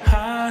get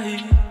high,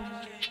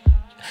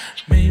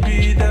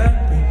 maybe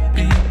that will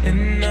be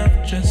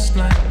enough, just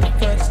like the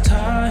first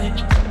time.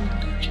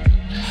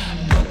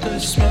 But the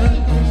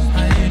smoke won't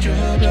hide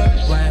your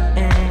blood, why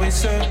always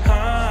so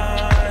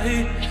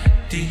high?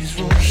 These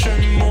rules show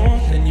more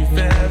than you've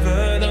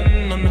ever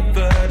done, on the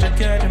verge of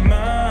getting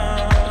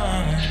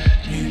mine.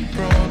 You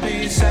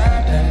probably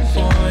sat there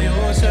for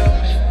yourself.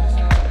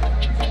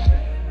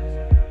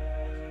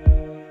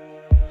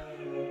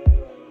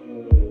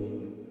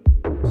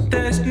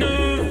 There's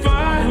no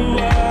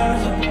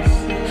fireworks.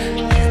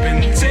 You've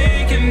been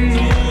taking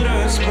all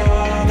the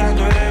spark I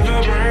could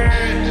ever burn.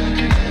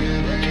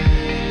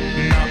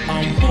 Now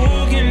I'm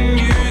walking,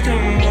 you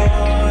can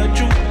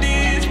watch all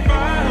these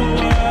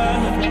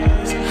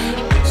fireworks.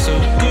 It's so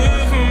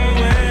good from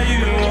where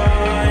you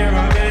are, you're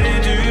already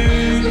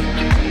due.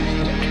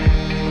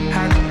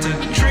 Had to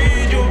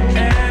trade your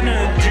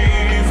energy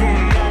for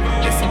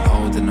another. If I'm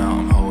holding out,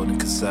 I'm holding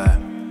 'cause I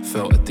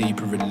felt a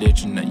deeper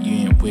religion that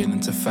you ain't willing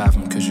to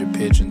fathom, 'cause you're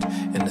pigeoned.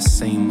 In the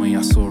same way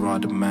I saw our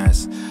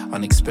demise,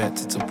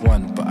 unexpected to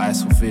one, but I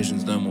saw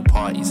visions, no more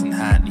parties in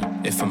Hackney.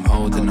 If I'm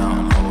holding out,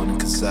 I'm holding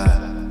 'cause I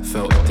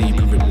felt a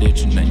deeper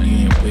religion that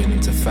you ain't willing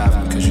to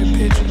fathom, 'cause you're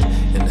pigeoned.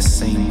 In the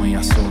same way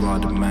I saw our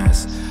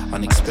demise,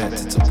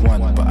 unexpected to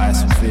one, but I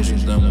saw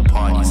visions, no more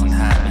parties in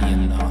Hackney.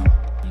 And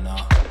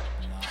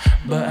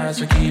but as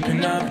for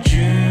keeping up with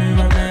you,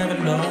 I've never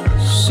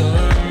lost so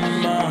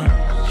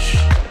much.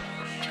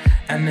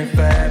 And if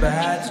I ever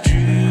had to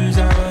choose,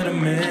 I would've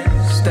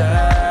missed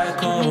that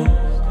call.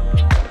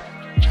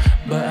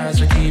 But as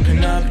for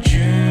keeping up with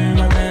you,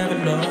 I've never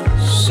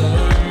lost so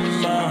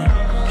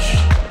much.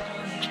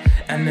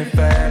 And if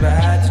I ever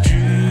had to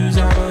choose,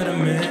 I would've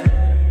missed.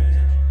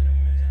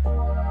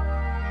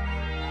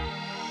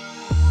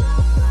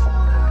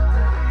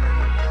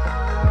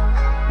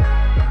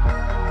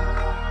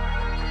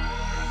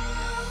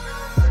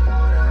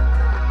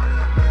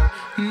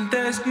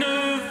 There's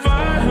no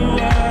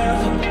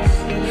fireworks.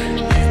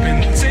 You've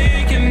been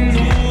taking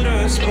all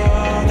the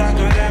spark I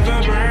could ever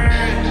burn.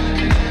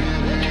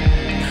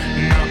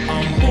 Now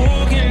I'm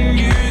walking,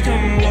 you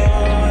can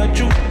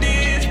watch all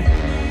these.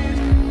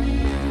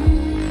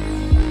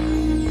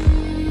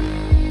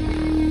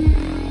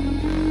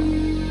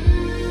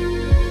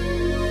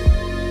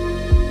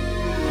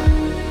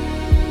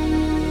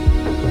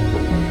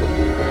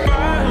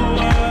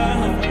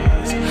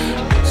 Fireworks.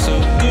 So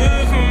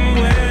good from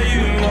where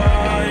you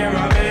are, you're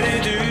already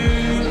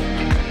due.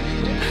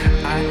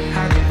 I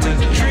had to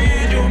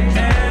trade your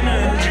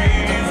energy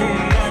for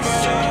another.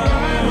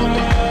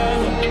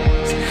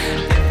 Fireworks.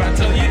 If I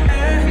tell you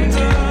end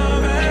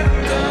of,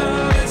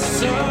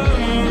 it's over.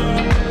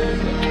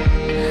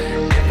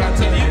 If I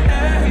tell you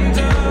end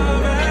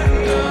of,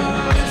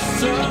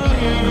 it's over.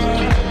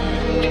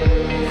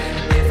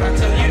 If I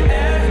tell you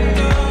end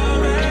of,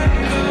 it's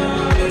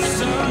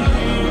over.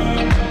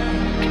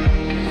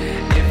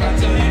 If I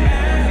tell you end of, it's over. If I tell you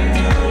end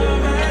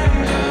of,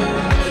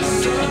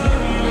 it's over.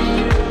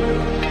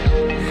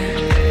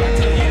 If I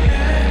tell you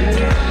end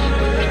of,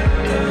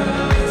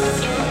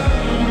 it's over.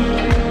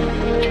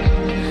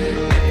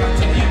 If I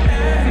tell you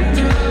end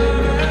of,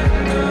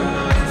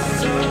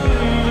 it's over.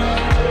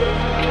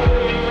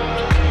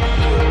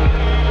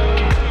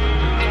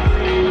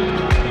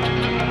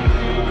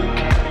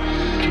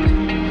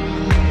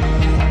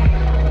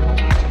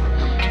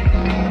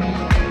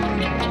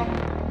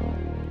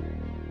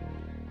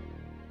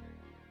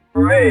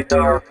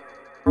 Radar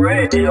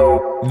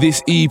Radio.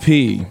 This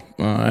EP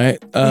All right.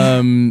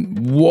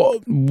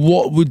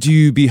 What would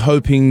you be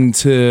hoping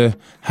to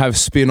have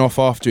spin off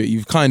after it?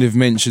 You've kind of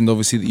mentioned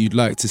obviously that you'd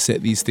like to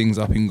set these things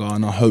up in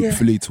Ghana,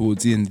 hopefully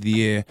towards the end of the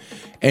year.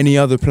 Any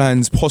other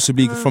plans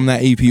possibly from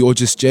that EP or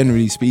just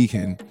generally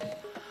speaking?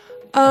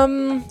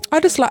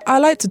 I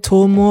like to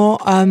tour more.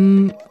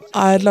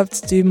 I'd love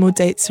to do more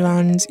dates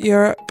around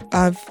Europe.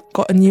 I've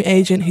got a new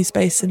agent who's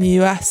based in the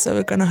US, so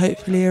we're going to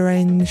hopefully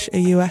arrange a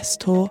US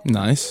tour.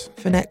 Nice.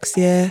 For next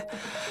year.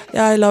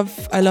 Yeah, I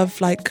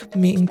love like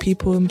meeting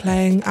people and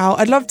playing out.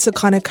 I'd love to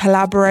kind of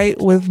collaborate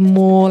with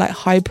more like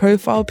high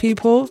profile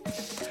people.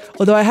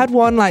 Although I had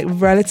one like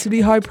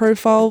relatively high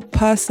profile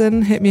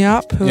person hit me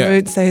up who I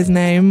won't say his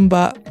name,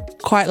 but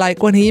quite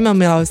like when he emailed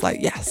me, I was like,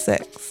 yeah,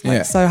 sick.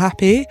 Like, so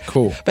happy.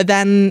 Cool. But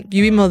then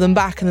you email them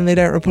back and then they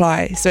don't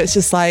reply. So it's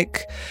just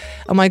like,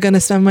 am I going to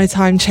spend my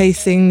time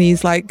chasing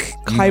these like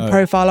high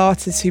profile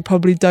artists who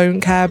probably don't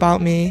care about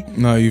me?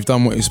 No, you've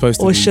done what you're supposed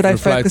to do. Or should I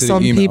focus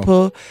on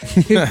people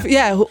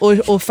who,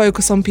 or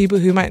focus on people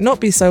who might not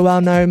be so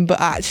well known,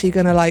 but are actually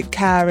going to like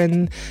care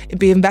and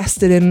be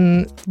invested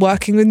in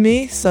working with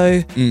me.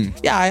 So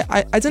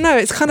I don't know.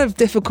 It's kind of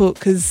difficult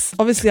because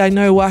obviously I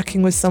know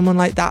working with someone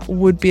like that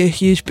would be a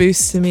huge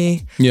boost to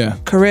me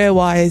career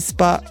wise,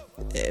 but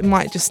it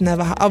might just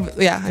never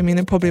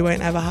it probably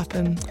won't ever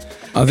happen.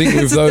 I think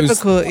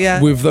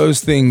with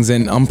those things,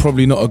 and I'm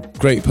probably not a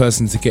great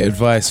person to get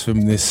advice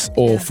from this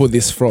or for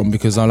this from,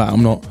 because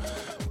I'm not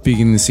big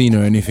in the scene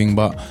or anything,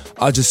 but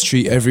I just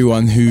treat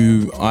everyone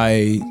who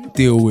I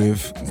deal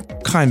with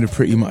kind of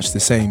pretty much the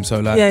same. So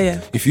like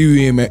if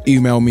you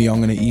email me,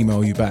 I'm going to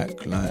email you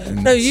back.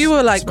 No, you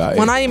were like,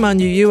 when I emailed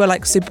you were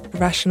like super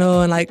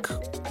professional and like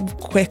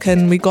quick,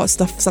 and we got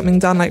something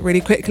done like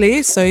really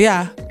quickly. So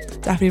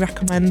definitely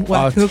recommend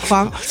working with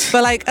Kwam.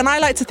 But like, and I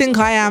like to think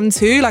I am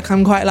too. Like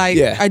I'm quite like,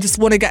 I just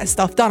want to get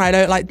stuff done. I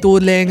don't like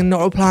dawdling and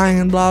not replying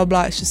and blah,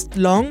 blah. It's just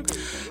long.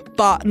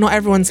 But not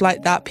everyone's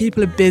like that.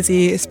 People are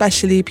busy,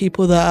 especially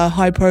people that are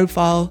high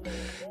profile.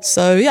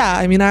 So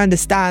I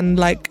understand,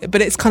 like,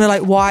 but it's kind of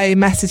like, why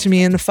message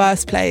me in the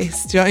first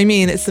place? Do you know what I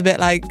mean? It's a bit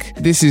like,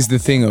 this is the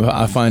thing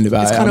I find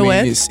about it's it. Kind of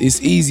weird.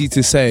 It's easy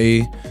to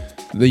say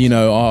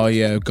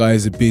that,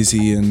 guys are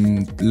busy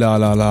and la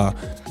la la.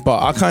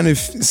 But I kind of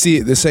see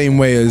it the same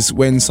way as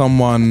when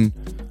someone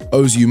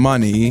owes you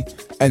money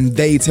and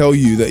they tell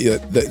you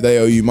that they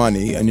owe you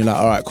money, and you're like,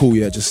 all right, cool,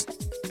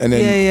 and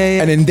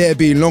then they're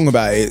being long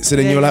about it. So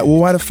then you're like, well,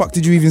 why the fuck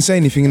did you even say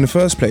anything in the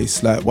first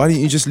place? Like, why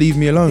didn't you just leave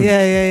me alone? You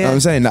know what I'm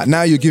saying? Like,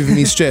 now you're giving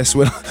me stress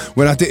when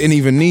I didn't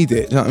even need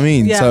it. Do you know what I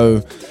mean? Yeah.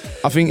 So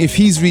I think if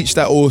he's reached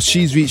out or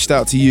she's reached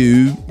out to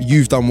you,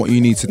 you've done what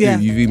you need to do.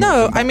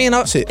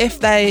 If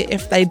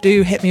they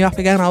do hit me up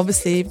again,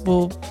 obviously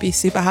we'll be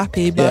super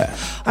happy. But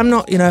I'm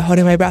not,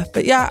 holding my breath.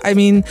 But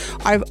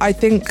I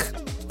think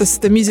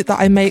the music that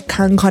I make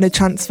can kind of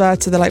transfer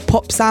to the like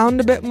pop sound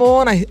a bit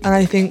more, and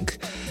I think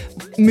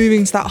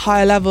moving to that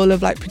higher level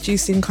of like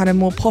producing kind of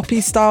more poppy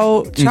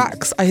style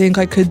tracks, I think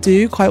I could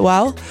do quite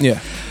well.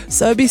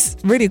 So it'd be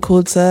really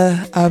cool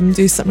to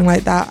do something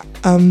like that.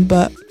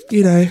 But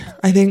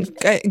I think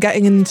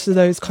getting into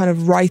those kind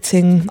of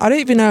writing, I don't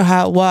even know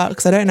how it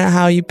works. I don't know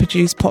how you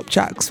produce pop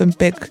tracks from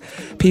big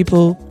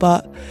people,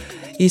 but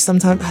you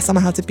somehow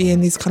have to be in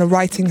these kind of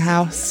writing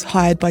house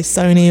hired by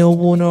Sony or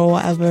Warner or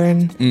whatever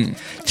and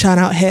churn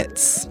out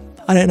hits.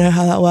 I don't know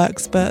how that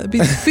works, but it'd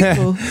be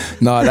cool.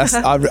 No,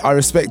 I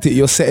respect it.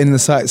 You're setting the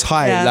sights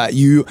high. Like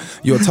you're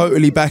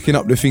totally backing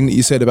up the thing that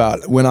you said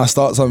about, when I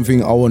start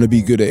something, I want to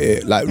be good at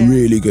it, like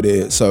really good at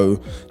it. So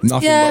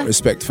nothing but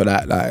respect for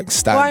that, like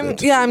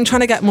standard. Well, I'm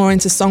trying to get more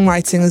into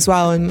songwriting as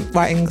well, and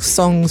writing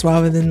songs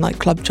rather than like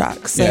club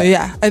tracks. So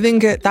I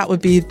think that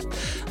would be,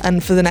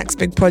 and for the next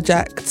big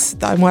project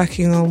that I'm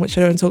working on, which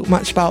I don't talk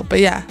much about, but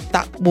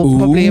that will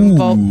probably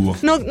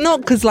involve, not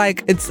because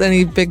like it's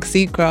any big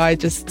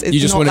secret. You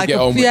just want to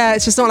get on with it.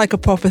 It's just not like a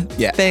proper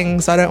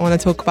thing, so I don't want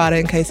to talk about it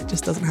in case it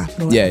just doesn't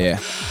happen.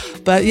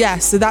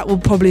 But so that will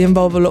probably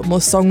involve a lot more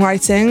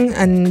songwriting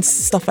and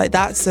stuff like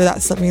that. So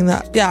that's something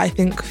that I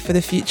think for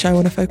the future I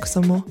want to focus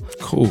on more.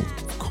 Cool.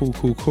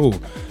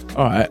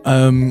 All right.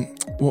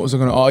 What was I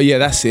gonna? Oh yeah,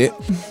 that's it.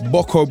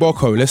 Boko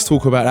Boko. Let's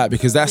talk about that,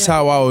 because that's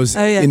how I was,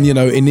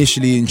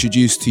 initially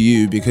introduced to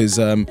you, because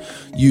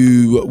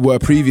you were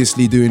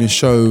previously doing a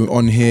show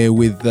on here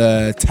with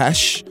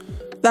Tash.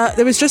 That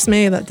it was just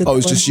me that did. Oh, it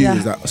was just you.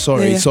 Is that?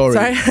 Sorry. It's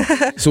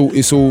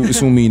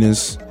all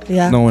Mina's.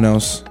 No one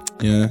else.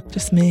 Yeah.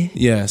 Just me.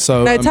 Yeah.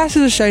 So no, Tash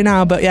is a show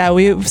now, but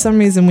we for some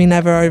reason we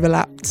never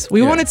overlapped.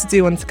 We wanted to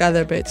do one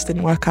together, but it just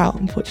didn't work out,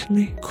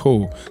 unfortunately.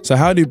 Cool. So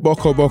how did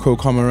Boko Boko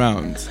come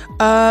around?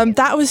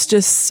 That was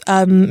just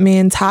me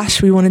and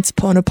Tash. We wanted to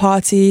put on a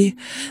party.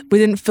 We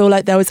didn't feel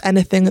like there was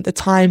anything at the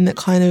time that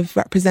kind of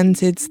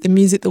represented the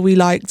music that we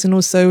liked, and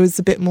also was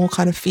a bit more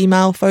kind of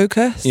female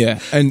focused. Yeah.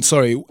 And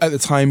sorry, at the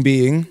time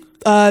being.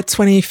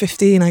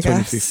 2015, I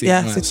guess. 2015,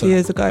 Yeah, right, so 2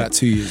 years ago. About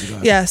 2 years ago.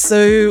 Yeah,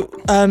 so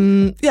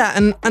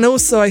and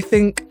also I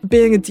think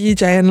being a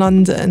DJ in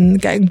London,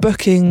 getting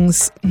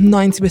bookings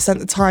 90% of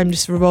the time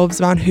just revolves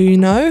around who you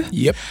know.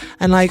 Yep.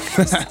 And like,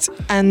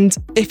 and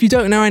if you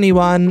don't know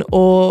anyone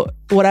or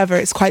whatever,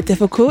 it's quite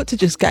difficult to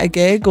just get a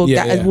gig or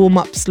get a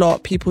warm-up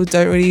slot people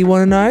don't really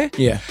want to know.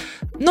 Yeah.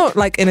 Not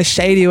like in a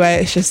shady way,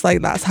 it's just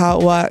like that's how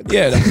it works.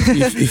 Yeah, like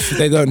if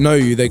they don't know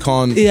you, they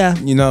can't, Yeah.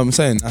 you know what I'm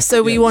saying?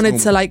 So we wanted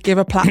to like give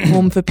a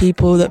platform for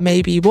people that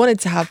maybe wanted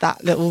to have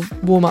that little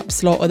warm-up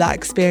slot or that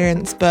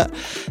experience but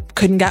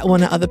couldn't get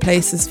one at other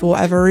places for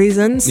whatever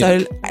reason.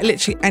 So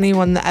literally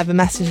anyone that ever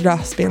messaged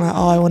us being like,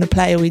 oh, I want to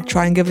play, we'd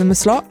try and give them a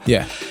slot.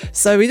 Yeah.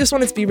 So we just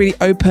wanted to be really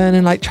open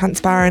and like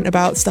transparent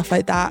about stuff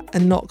like that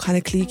and not kind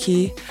of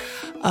cliquey.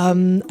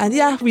 And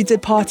yeah, we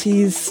did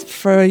parties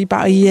for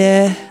about a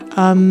year.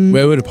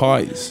 Where were the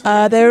parties?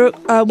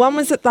 One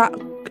was at that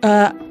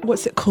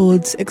what's it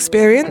called?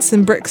 Experience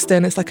in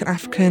Brixton. It's like an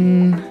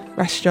African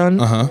restaurant.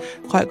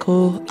 Quite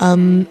cool.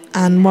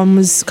 And one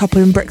was a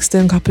couple in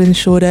Brixton, a couple in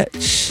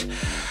Shoreditch.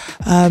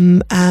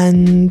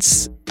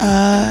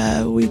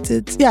 We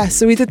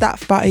did that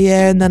for about a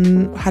year and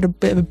then had a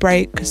bit of a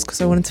break because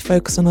I wanted to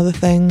focus on other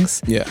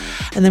things. Yeah.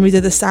 And then we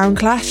did the Sound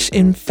Clash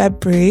in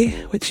February,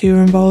 which you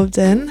were involved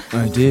in.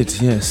 I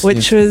did, yes.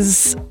 Which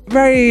was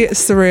very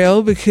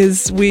surreal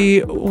because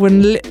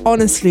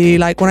honestly,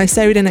 like when I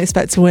say we didn't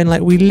expect to win,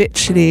 like we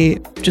literally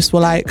just were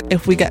like,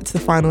 if we get to the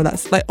final,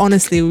 that's like,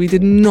 honestly, we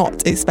did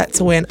not expect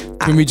to win.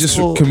 Can we just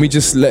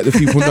let the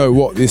people know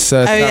what this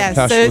Sound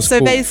Clash was so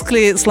called?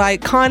 Basically it's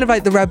like kind of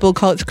like the Rebel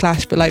Culture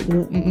Clash, but like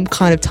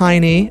kind of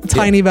tiny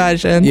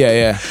version.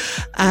 Yeah.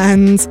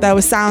 And there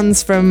were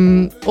sounds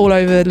from all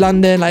over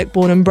London, like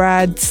Born and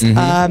Bred,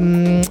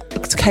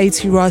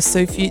 K2 Raz,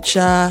 So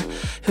Future.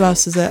 Who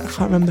else was it? I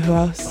can't remember who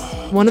else.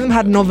 One of them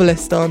had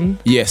Novelist on.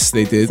 Yes,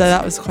 they did. So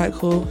that was quite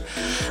cool.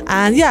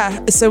 And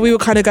yeah, so we were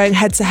kind of going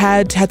head to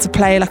head, had to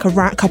play like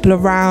a couple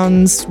of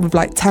rounds with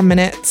like 10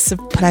 minutes of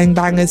playing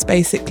bangers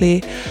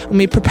basically. And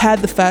we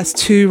prepared the first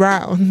 2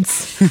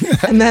 rounds.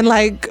 And then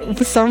like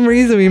for some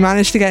reason we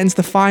managed to get into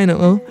the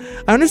final.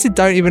 I honestly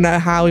don't even know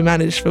how we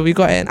managed, but we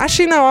got in.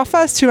 Actually, no, our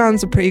first 2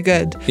 rounds were pretty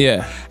good.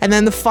 Yeah. And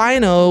then the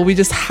final, we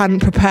just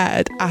hadn't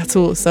prepared at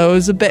all. So it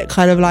was a bit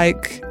kind of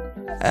like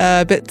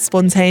a bit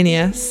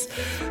spontaneous,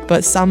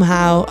 but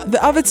somehow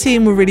the other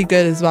team were really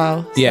good as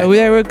well. Yeah. So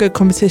they were a good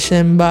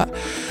competition, but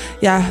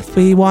yeah,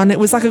 we won. It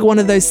was like one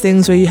of those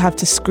things where you have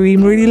to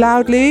scream really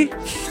loudly.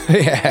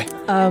 Yeah.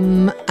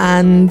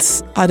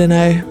 And I don't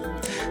know,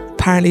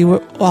 apparently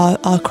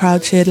our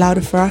crowd cheered louder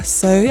for us.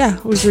 So yeah,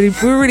 it was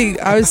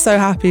I was so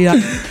happy.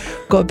 Like,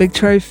 got a big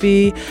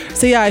trophy.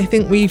 So yeah, I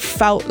think we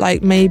felt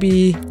like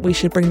maybe we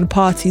should bring the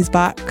parties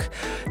back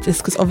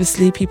just because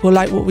obviously people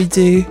like what we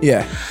do.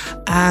 Yeah.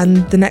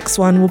 And the next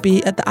one will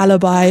be at the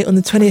Alibi on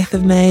the 20th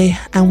of May,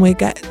 and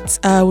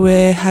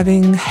we're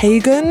having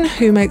Hagen,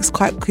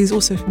 he's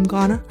also from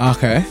Ghana.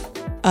 Okay.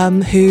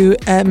 Who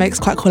makes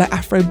quite cool like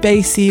Afro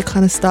bassy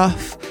kind of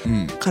stuff,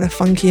 kind of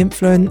funky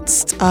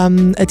influenced.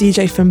 A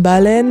DJ from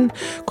Berlin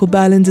called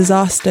Berlin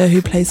Disaster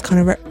who plays kind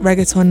of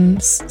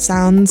reggaeton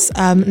sounds.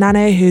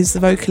 Nane, who's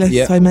the vocalist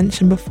who I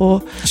mentioned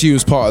before. She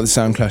was part of the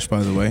Sound Clash,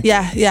 by the way.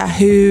 Yeah,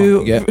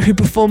 who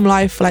performed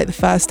live for like the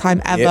first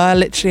time ever,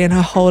 literally in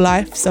her whole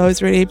life. So I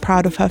was really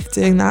proud of her for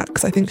doing that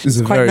because I think she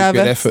was quite nervous. It was a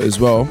very good effort as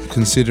well,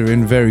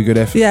 considering very good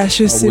effort. Yeah,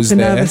 she was super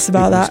nervous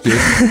about that.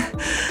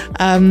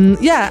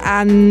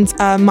 And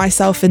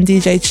myself and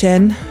DJ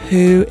Chin,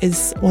 who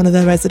is one of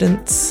the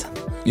residents.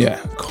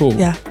 Yeah, cool.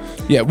 Yeah,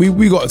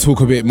 we got to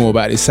talk a bit more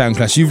about this Sound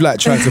Clash. You've like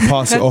tried to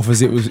pass it off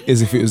as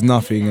if it was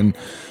nothing, and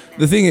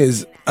the thing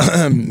is,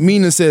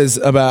 Mina says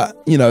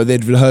about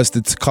they'd rehearsed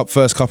the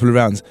first couple of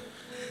rounds.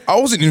 I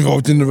wasn't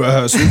involved in the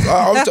rehearsal.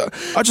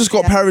 I just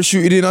got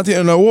parachuted in. I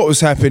didn't know what was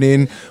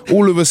happening.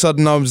 All of a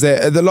sudden, I was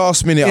there. At the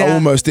last minute, I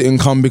almost didn't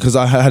come because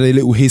I had a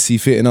little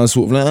hissy fit and I was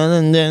sort of like,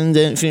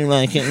 don't feel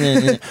like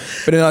it.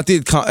 But then I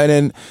did come, and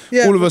then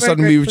all of a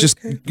sudden we were just,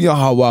 you're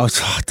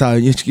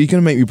going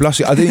to make me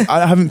blush.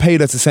 I haven't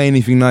paid her to say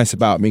anything nice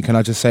about me. Can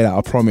I just say that?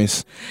 I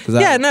promise.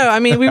 I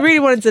mean, we really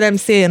wanted an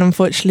MC, and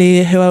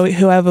unfortunately,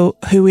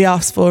 who we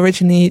asked for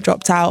originally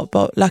dropped out,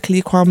 but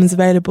luckily Kwame was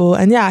available.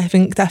 And yeah, I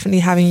think definitely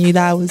having you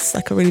there was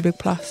like a really big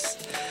plus.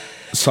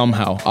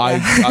 Somehow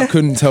I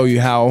couldn't tell you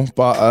how,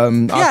 but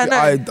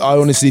I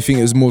honestly think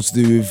it was more to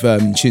do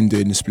with Chin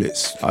doing the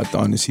splits. I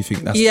honestly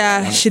think that's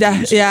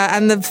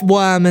and the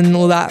worm and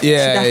all that. She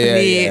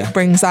definitely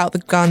brings out the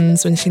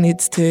guns when she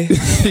needs to.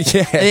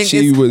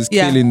 She was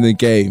killing the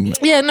game.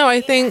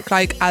 I think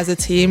like as a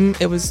team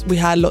we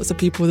had lots of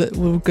people that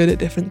were good at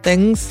different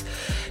things,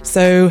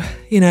 so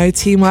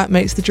teamwork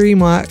makes the dream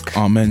work.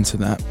 Amen to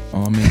that.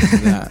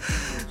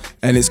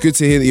 And it's good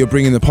to hear that you're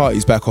bringing the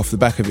parties back off the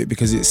back of it,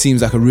 because it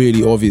seems like a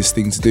really obvious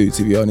thing to do,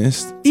 to be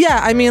honest.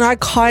 Yeah, I mean, I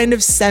kind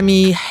of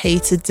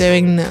semi-hated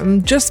doing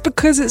them just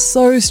because it's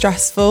so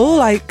stressful.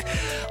 Like,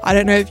 I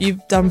don't know if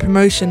you've done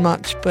promotion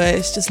much, but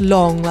it's just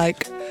long.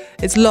 Like,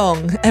 it's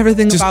long.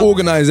 Everything just about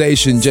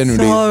organisation generally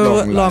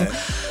so long.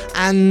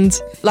 And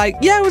like,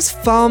 yeah, it was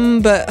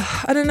fun, but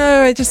I don't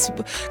know,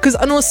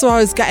 and also I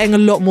was getting a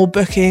lot more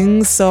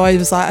bookings, so I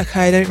was like,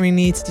 okay, I don't really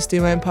need to just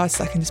do my own parts,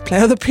 I can just play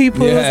other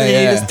people's, and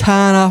you just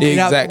turn up, you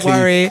don't have to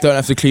worry. Don't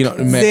have to clean up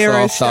the mess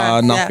after,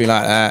 stress, nothing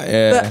like that.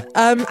 Yeah.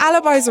 But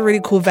Alibi is a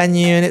really cool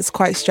venue, and it's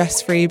quite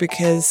stress-free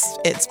because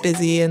it's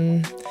busy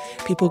and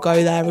people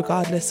go there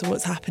regardless of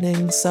what's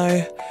happening.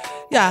 So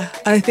yeah,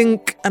 I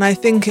think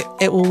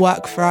it will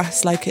work for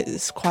us. Like,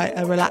 it's quite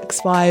a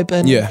relaxed vibe,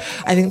 and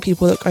I think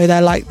people that go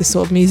there like the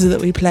sort of music that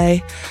we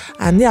play,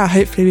 and yeah,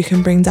 hopefully we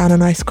can bring down a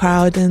nice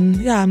crowd, and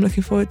yeah, I'm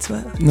looking forward to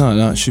it. No,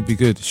 it should be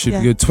good. Be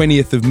good.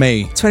 20th of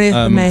May.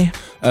 20th of May.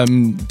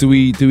 Do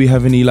we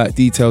have any like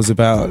details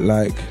about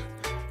like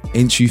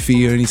entry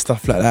fee or any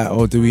stuff like that,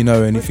 or do we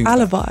know anything?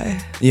 Alibi.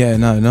 Yeah,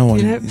 no one.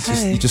 You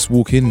just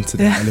walk into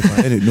the Alibi,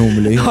 innit,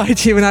 normally. Why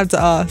do you even have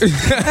to ask?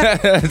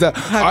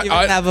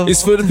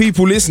 It's for the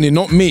people listening,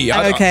 not me.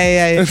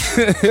 Okay,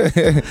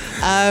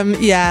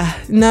 yeah.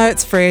 No,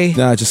 it's free.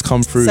 Nah, just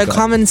come through. So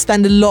come and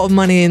spend a lot of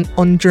money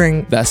on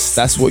drink.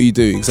 That's what you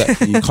do,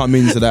 exactly. You come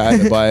into that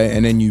Alibi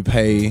and then you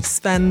pay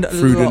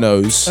through the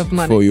nose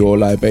for your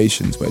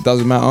libations, but it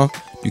doesn't matter.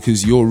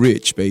 Because you're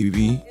rich,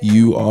 baby.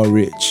 You are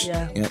rich.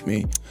 Yeah. You get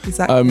me?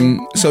 Exactly.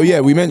 So yeah,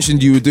 we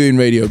mentioned you were doing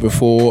radio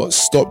before.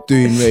 Stopped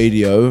doing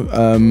radio.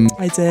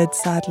 I did,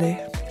 sadly.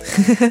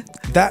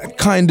 That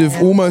kind of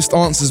almost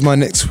answers my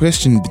next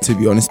question, to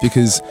be honest,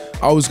 because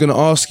I was going to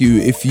ask you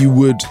if you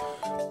would.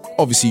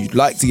 Obviously, you'd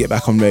like to get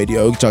back on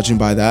radio, judging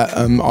by that.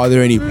 Are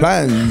there any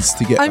plans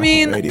to get back on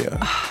radio?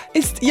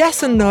 It's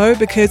yes and no,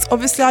 because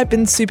obviously I've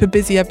been super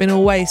busy. I've been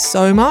away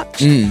so much.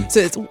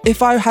 So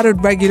if I had a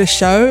regular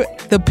show,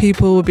 the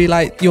people would be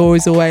like, you're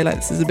always away, like,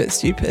 this is a bit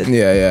stupid.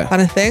 Yeah.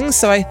 Kind of thing.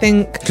 So I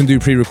think... Can do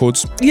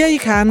pre-records? Yeah, you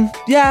can.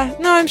 Yeah.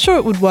 No, I'm sure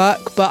it would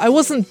work, but I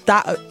wasn't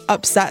that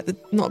upset.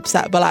 Not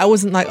upset, but like, I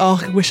wasn't like,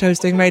 oh, I wish I was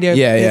doing radio.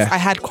 Yeah. I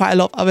had quite a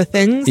lot of other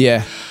things.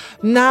 Yeah.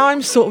 Now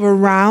I'm sort of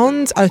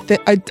around. I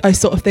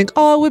sort of think,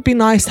 oh, it would be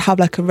nice to have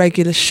like a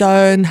regular show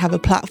and have a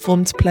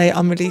platform to play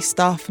unreleased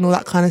stuff and all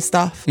that kind of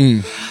stuff.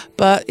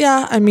 But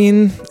yeah, I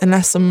mean,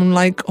 unless someone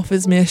like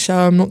offers me a show,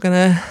 I'm not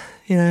gonna,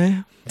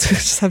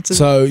 just have to.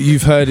 So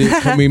you've heard it.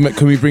 Can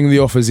we bring the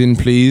offers in,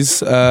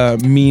 please?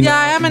 Mina. Yeah,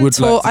 I am in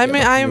talk. I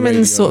am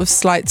in sort of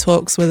slight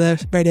talks with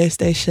a radio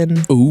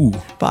station. Ooh.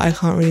 But I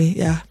can't really.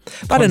 Yeah.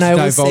 But I don't know.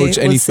 We'll divulge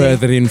any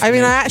further information. I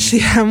mean, I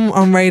actually am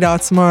on radar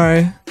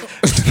tomorrow.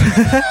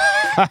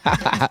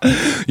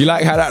 You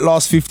like how that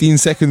last 15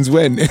 seconds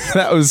went?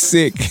 That was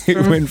sick.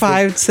 From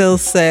 5 till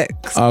 6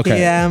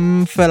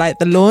 p.m. for like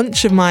the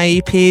launch of my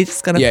EP.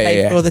 Just gonna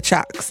play for all the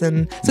tracks,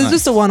 and so it's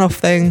just a one-off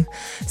thing.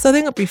 So I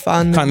think it'll be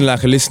fun. Kind of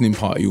like a listening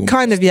party. Almost.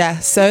 Kind of, yeah.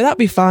 So that'll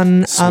be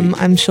fun.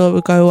 I'm sure it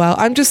will go well.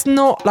 I'm just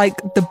not like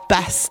the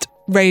best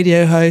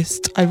radio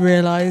host, I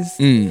realise.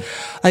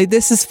 Like,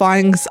 this is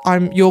fine because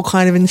you're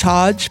kind of in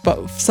charge,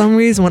 but for some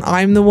reason when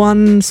I'm the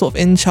one sort of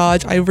in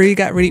charge, I really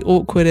get really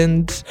awkward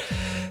and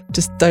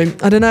just I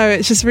don't know,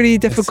 it's just really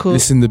difficult.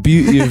 Listen, the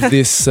beauty of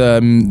this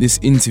this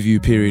interview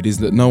period is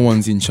that no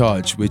one's in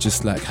charge. We're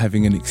just like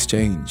having an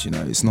exchange,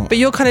 it's not. But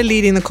you're kind of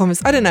leading the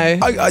conversation. I don't know.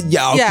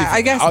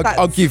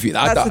 I'll give you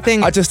that. That's the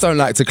thing. I just don't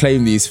like to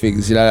claim these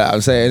things,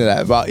 I'm saying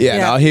that. But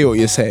I hear what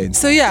you're saying.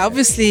 So yeah,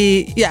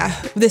 obviously,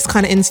 this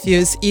kind of interview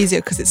is easier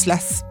because it's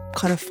less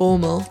kind of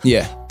formal.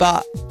 Yeah.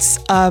 But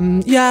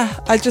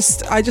I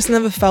just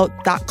never felt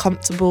that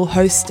comfortable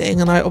hosting,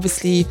 and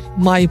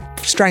my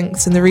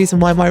strengths and the reason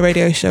why my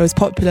radio show is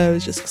popular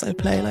is just because I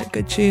play like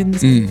good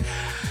tunes.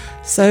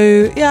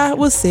 So yeah,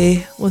 we'll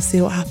see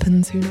what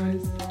happens. Who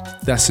knows?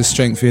 That's a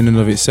strength in and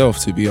of itself,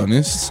 to be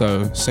honest.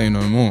 So say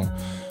no more.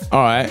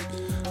 All right.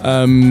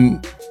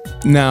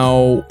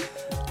 Now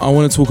I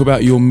want to talk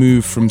about your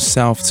move from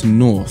south to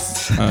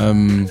north,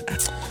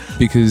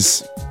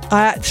 because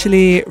I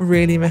actually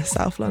really miss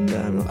South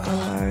London, I'm not gonna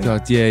lie.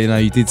 God, yeah,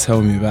 you did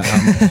tell me about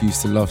how much you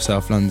used to love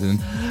South London.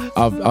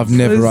 I've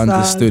never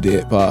understood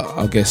it, but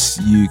I guess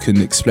you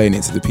can explain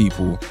it to the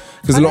people.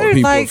 Because a lot of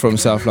people are from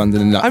South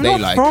London and I'm they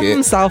not like from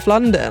it. South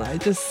London. I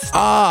just...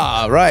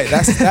 right.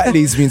 That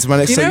leads me into my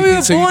next... we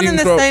were born in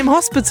the same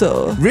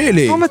hospital.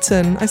 Really?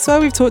 Homerton. I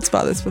swear we've talked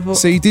about this before.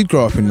 So you did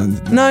grow up in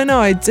London? No,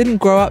 I didn't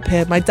grow up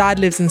here. My dad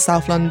lives in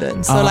South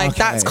London. So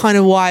that's kind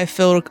of why I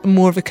feel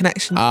more of a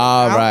connection.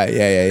 Right.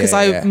 Yeah. Because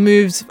I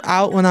moved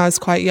out when I was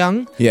quite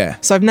young. Yeah.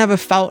 So I've never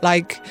felt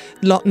like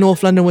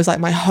North London was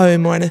like my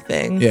home or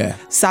anything. Yeah.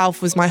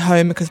 South was my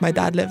home because my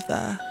dad lived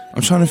there.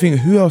 I'm trying to think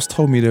who else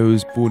told me they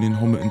was born in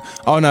Homerton.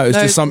 Oh no, it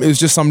was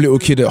just some little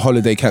kid at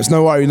holiday camps.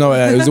 No worry,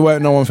 it was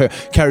no one fair.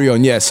 Carry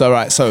on. Yes, all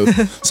right. So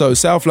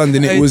South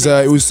London. It was.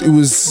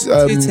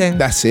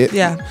 That's it.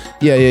 Yeah.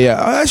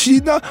 I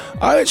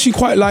actually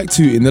quite like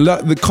Tooting.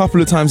 The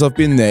couple of times I've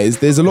been there,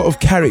 there's a lot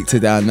of character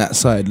down that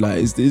side. Like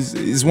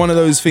it's one of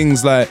those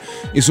things. Like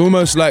it's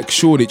almost like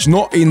Shoreditch,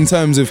 not in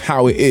terms of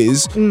how it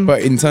is,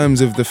 but in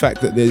terms of the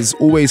fact that there's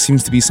always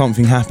seems to be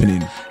something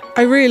happening.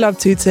 I really love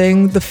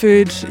Tooting. The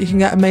food, you can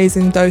get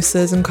amazing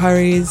dosas and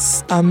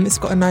curries. It's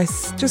got a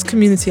nice just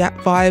community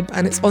vibe,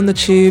 and it's on the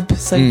tube,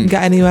 so you can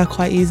get anywhere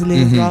quite easily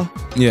as well.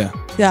 Yeah,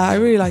 I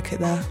really like it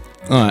there.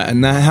 All right,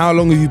 and now how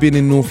long have you been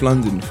in North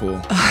London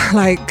for?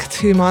 Like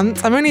 2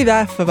 months. I'm only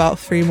there for about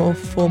 4 more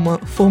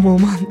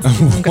months.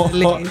 I'm gonna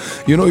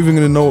leave. You're not even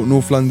going to know what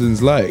North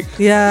London's like.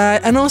 Yeah,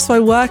 and also I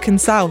work in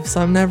South,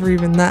 so I'm never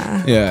even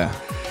there. Yeah.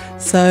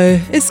 So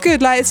it's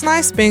good. Like, it's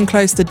nice being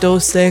close to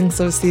Dalston, because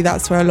obviously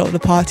that's where a lot of the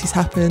parties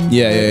happen.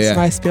 Yeah. It's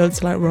nice to be able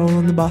to like roll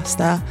on the bus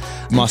there.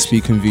 Must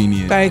be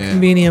convenient. Very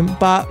convenient.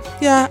 But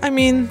yeah, I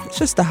mean, it's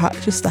just a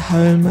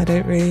home. I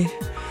don't really.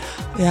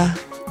 Yeah.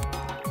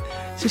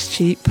 It's just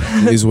cheap.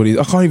 It is what it is.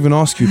 I can't even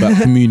ask you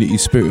about community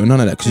spirit or none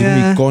of that, because you're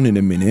going to be gone in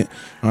a minute.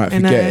 All right,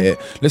 forget it.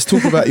 Let's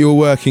talk about your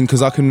working,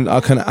 because I can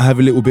have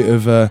a little bit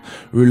of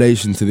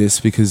relation to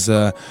this, because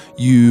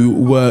you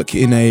work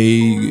in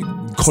a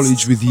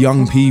college with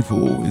young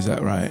people. Is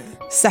that right?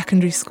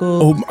 Secondary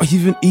school.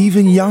 Oh,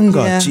 even younger.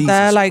 Yeah, Jesus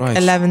they're like Christ.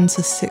 11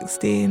 to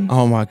 16.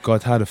 Oh my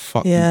God, how the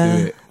fuck you do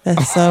it? They're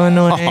so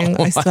annoying.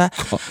 I swear.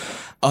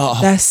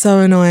 God. They're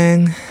so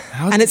annoying.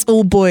 And it's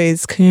all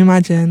boys. Can you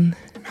imagine?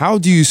 How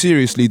do you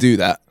seriously do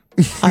that?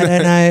 I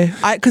don't know.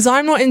 Because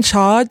I'm not in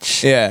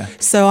charge. Yeah.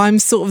 So I'm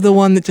sort of the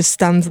one that just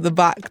stands at the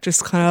back,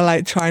 just kind of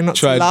like trying not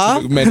to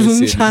laugh. look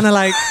menacing. I'm trying to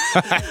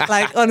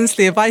like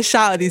honestly, if I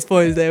shout at these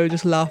boys, they would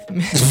just laugh at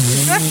me.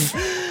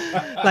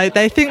 Like,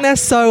 they think they're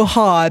so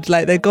hard.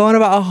 Like, they go on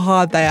about how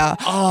hard they are.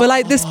 But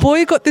like, this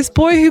boy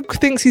who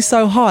thinks he's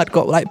so hard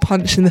got like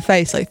punched in the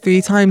face like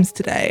 3 times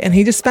today, and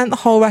he just spent the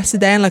whole rest of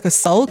the day in like a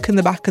sulk in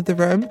the back of the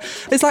room.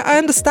 It's like, I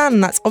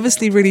understand that's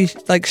obviously really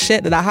like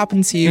shit that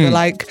happened to you, but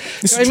like,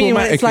 it's you know a what I mean?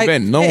 traumatic It's like,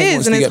 event. No it one is,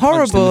 wants and to it's get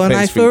punched in the horrible,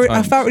 and face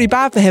I felt really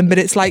bad for him. But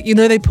it's like, you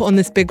know, they put on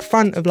this big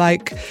front of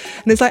like,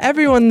 and it's like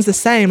everyone's the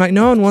same. Like,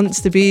 no one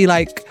wants to be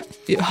like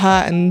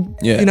hurt, and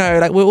you know,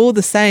 like, we're all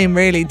the same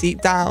really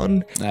deep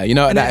down. You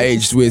know, at that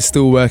age we're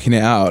still working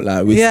it out.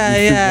 Like, we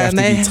have and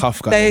to be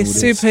tough guys. They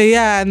super,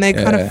 and they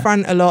kind of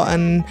front a lot,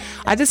 and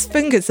I just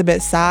think it's a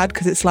bit sad,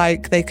 because it's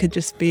like they could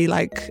just be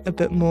like a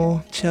bit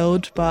more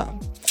chilled. But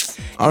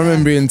I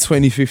remember in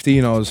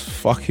 2015 I was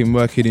fucking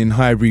working in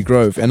Highbury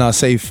Grove, and I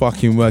say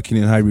fucking working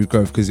in Highbury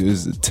Grove because it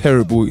was a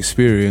terrible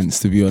experience,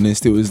 to be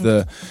honest. It was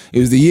the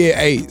year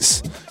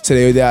 8s, so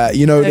they were there,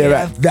 you know, they're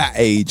at that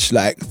age,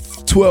 like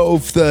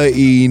 12,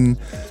 13.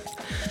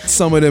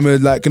 Some of them are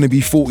like going to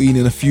be 14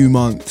 in a few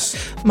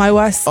months. My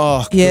worst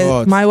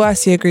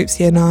year group's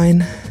year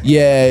 9.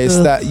 Yeah, it's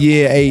that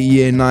year 8,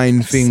 year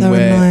 9 thing so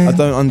where annoying. I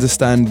don't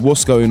understand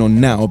what's going on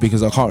now,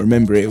 because I can't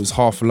remember it. It was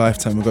half a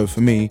lifetime ago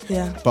for me.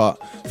 Yeah. But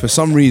for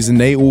some reason,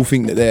 they all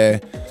think that they're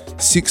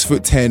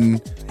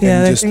 6'10",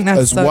 and just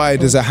as so wide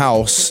cool. as a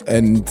house,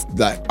 and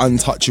like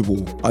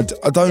untouchable. I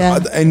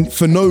don't, and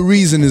for no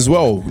reason as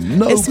well.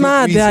 It's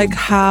mad, reason.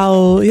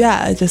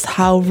 Like just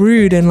how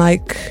rude, and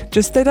like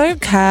just they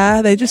don't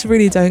care. They just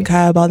really don't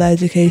care about their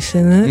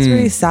education, and it's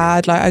really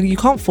sad. Like, you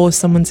can't force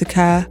someone to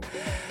care.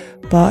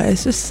 But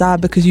it's just sad,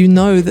 because you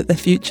know that the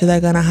future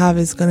they're going to have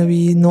is going to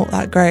be not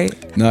that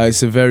great. No,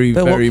 it's a very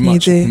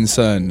much a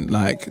concern.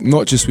 Like,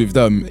 not just with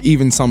them,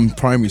 even some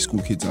primary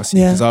school kids I see,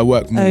 because I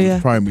work more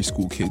with primary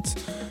school kids.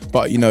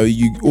 But, you know,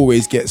 you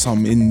always get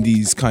some in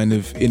these kind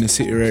of inner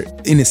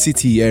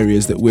city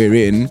areas that we're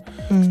in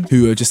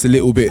who are just a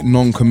little bit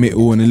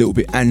non-committal and a little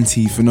bit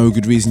anti for no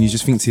good reason. You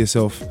just think to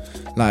yourself,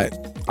 like,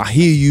 I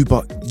hear you,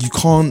 but you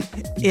can't.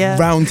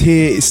 Round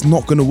here, it's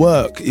not gonna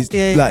work.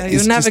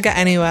 You'll never get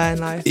anywhere in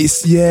life.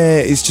 It's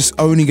just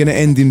only gonna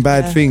end in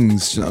bad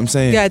things. You know what I'm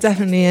saying? Yeah,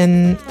 definitely.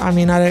 And I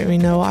mean, I don't really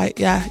know why.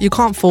 Yeah, you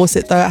can't force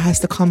it though. It has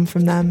to come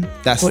from them.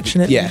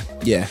 Fortunately. Yeah.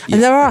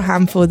 And there are a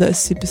handful that are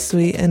super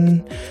sweet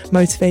and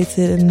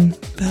motivated,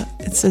 but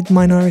it's a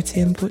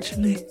minority,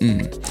 unfortunately.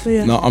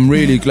 No, I'm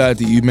really glad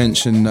that you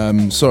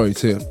mentioned. Sorry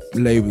to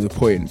labour the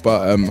point,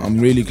 but I'm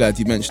really glad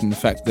you mentioned the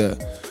fact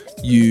that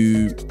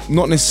you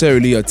not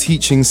necessarily are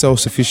teaching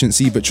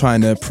self-sufficiency, but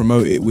trying to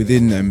promote it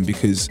within them,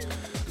 because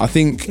I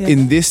think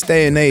in this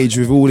day and age,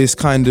 with all this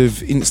kind of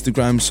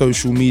Instagram,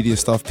 social media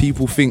stuff,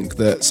 people think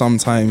that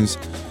sometimes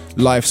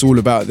life's all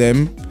about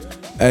them,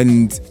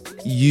 and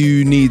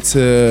you need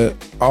to,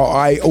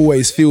 I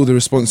always feel the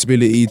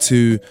responsibility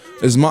to,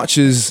 as much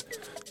as,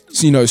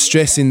 you know,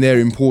 stressing their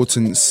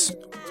importance,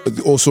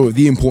 or sort of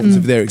the importance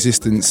of their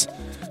existence,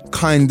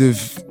 kind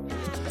of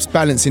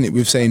balancing it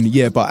with saying,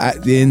 but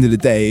at the end of the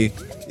day,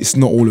 it's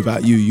not all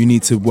about you. You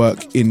need to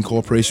work in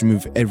cooperation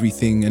with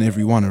everything and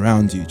everyone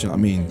around you. Do you know what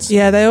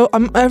I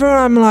mean? Everyone,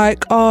 I'm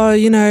like, oh,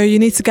 you know, you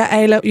need to get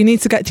you need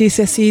to get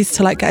GCSEs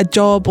to like get a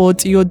job, or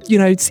do your, you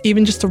know,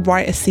 even just to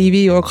write a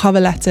CV or a cover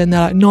letter. And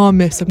they're like, no,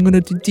 miss, I'm going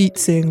to do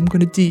deetsing. I'm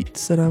going to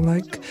deets. And I'm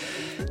like,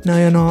 no,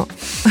 you're not.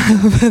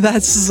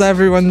 That's just,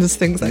 everyone just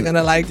thinks they're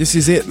gonna like. This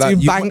is it. Like,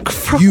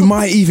 you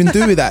might even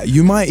do that.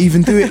 You might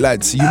even do it,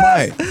 lads. You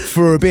might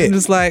for a bit. I'm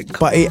just like,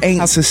 but it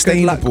ain't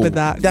sustainable. Good luck with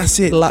that. That's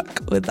it. Good luck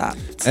with that.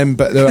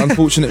 But the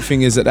unfortunate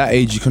thing is, at that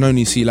age, you can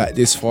only see like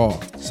this far.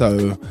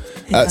 So,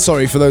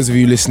 sorry for those of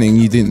you listening,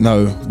 you didn't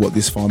know what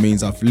this far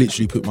means. I've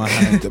literally put my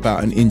hand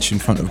about an inch in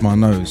front of my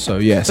nose. So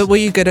yes. But were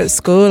you good at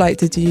school? Like,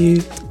 did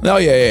you? Oh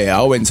yeah.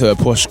 I went to a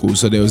posh school,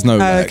 so there was no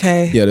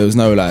there was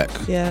no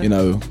you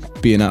know,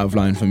 being out of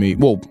line for me.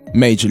 Well,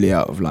 majorly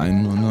out of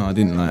line. Well, no, I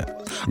didn't like.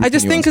 I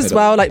just think as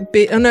well, like,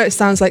 I know it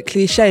sounds like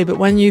cliche, but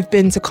when you've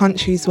been to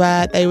countries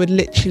where they would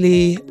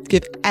literally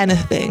give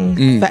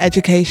anything for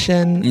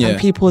education, and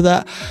people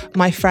that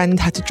my friend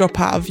had to drop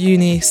out of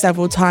uni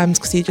several times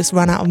because he just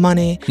ran out of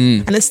money,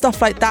 and it's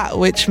stuff like that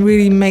which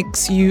really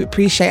makes you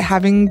appreciate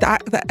having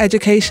that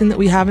education that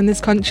we have in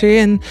this country,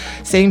 and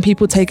seeing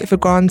people take it for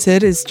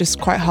granted is just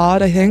quite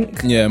hard, I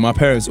think. Yeah, my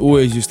parents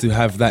always used to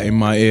have that in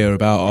my ear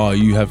about, oh,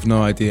 you have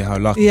no idea how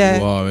lucky you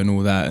are and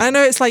all that. I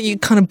know it's like you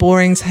kind of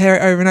boring to hear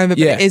it over and over,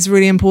 but it is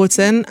really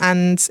important,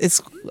 and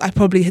I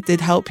probably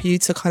did help you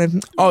to kind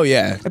of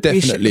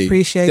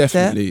appreciate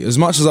it. As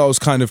much as I was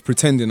kind of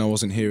pretending I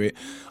wasn't hearing it,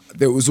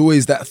 there was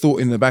always that thought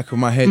in the back of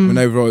my head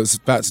whenever I was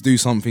about to do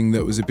something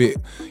that was a bit,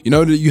 you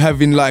know, that you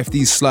have in life,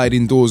 these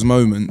sliding doors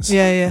moments.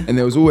 Yeah. And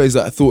there was always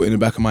that thought in the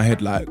back of my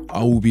head, like,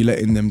 I will be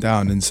letting them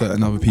down and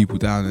certain other people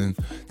down, and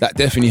that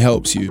definitely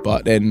helps you.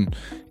 But then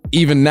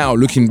even now,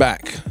 looking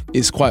back,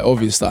 it's quite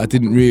obvious that I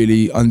didn't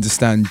really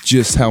understand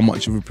just how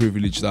much of a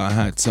privilege that I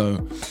had.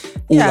 So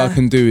all I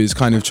can do is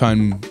kind of try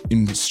and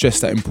stress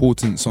that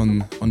importance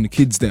on the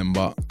kids then,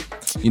 but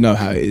you know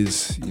how it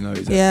is. You know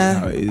exactly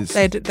how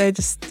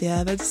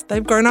it is.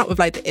 They've grown up with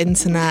like the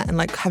internet and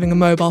like having a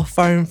mobile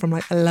phone from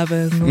like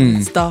 11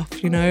 and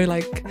stuff, you know,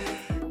 like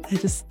they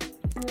just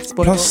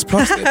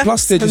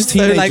Plus they're just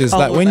teenagers.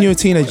 Like when you're a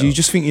teenager, you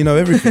just think you know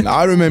everything.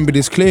 I remember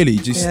this clearly.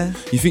 You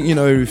think you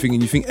know everything,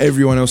 and you think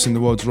everyone else in the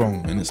world's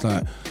wrong. And it's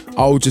like,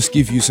 I'll just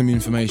give you some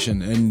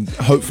information, and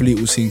hopefully it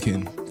will sink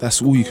in.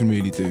 That's all you can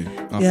really do.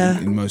 I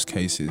think, in most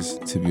cases,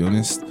 to be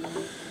honest.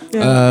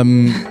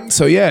 Yeah.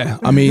 So yeah,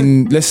 I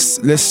mean,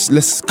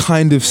 let's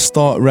kind of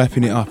start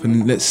wrapping it up,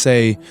 and let's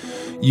say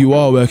you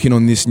are working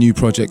on this new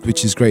project,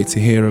 which is great to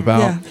hear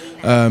about.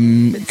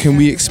 Can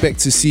we expect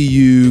to see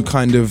you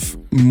kind of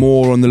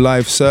more on the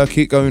live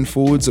circuit going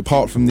forwards,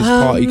 apart from this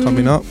party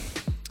coming up?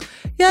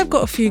 Yeah, I've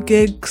got a few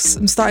gigs.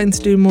 I'm starting to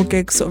do more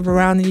gigs sort of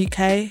around the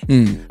UK.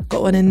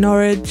 Got one in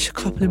Norwich, a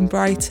couple in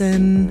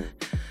Brighton,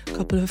 a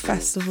couple of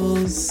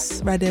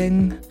festivals,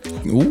 Reading.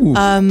 Ooh.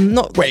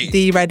 Not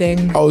the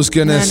Reading. I was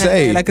gonna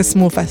say no, like a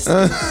small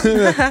festival.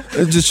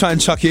 Just try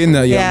and chuck it in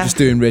there. I'm just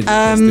doing Reading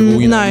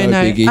festival. No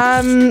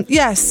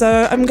biggie.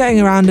 So I'm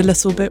going around a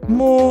little bit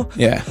more.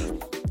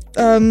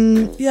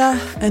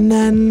 And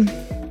then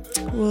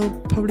we'll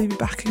probably be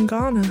back in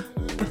Ghana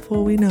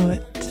before we know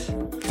it.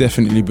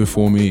 Definitely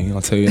before me,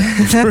 I'll tell you.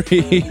 It'll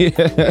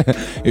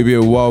be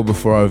a while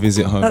before I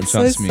visit home. That's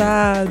trust so me.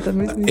 Sad.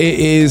 It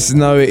is.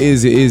 No, it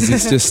is.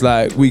 It's just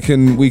like we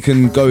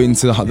can go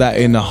into that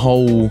in a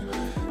whole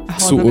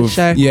sort of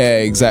show. Yeah,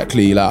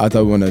 exactly. Like I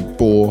don't want to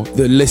bore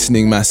the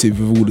listening massive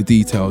with all the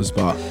details,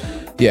 but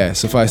yeah,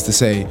 suffice to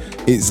say,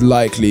 it's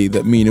likely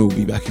that Mina will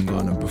be back in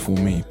Ghana before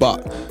me.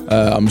 But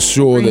I'm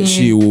sure that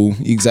she will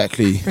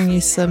bring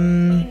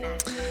you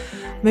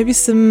maybe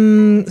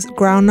some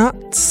ground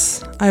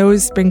nuts. I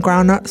always bring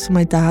ground nuts for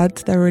my dad.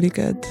 They're really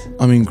good.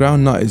 I mean,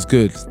 ground nut is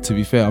good, to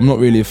be fair. I'm not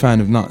really a fan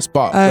of nuts,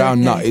 but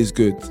ground nut is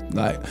good.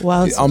 Like, what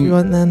else do you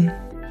want then?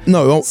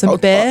 No, some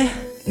beer.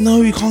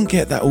 No, you can't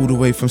get that all the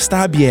way from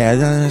Stab. Yeah,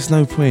 there's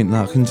no point.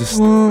 No, I can just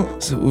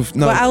sort of.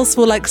 No. What else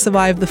will like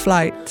survive the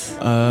flight?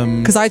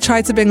 Because I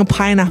tried to bring a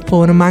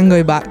pineapple and a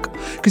mango back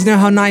because you know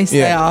how nice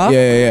they are.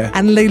 Yeah.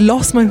 And they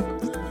lost my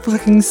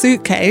fucking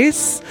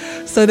suitcase,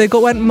 so they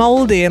went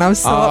mouldy, and I was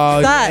so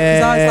upset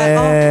because I was like,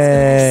 oh,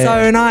 it's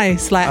gonna be so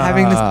nice, like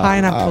having this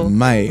pineapple.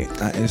 Mate,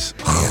 that is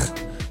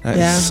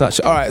such.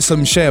 All right,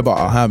 some shea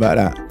butter. How about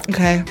that?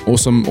 Okay. Or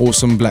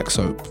some black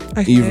soap.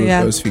 Okay, Either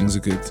of those things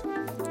are good.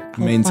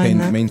 Maintain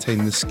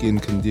the skin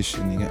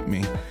condition. You get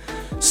me?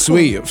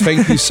 Sweet.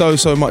 Thank you so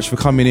much for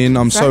coming in.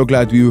 I'm so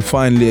glad we were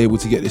finally able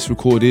to get this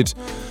recorded.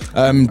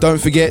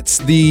 Don't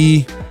forget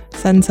the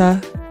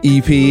Center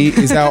EP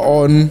is out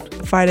on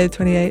Friday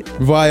 28th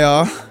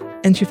via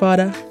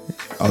Enchufada.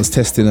 I was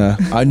testing her.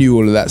 I knew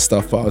all of that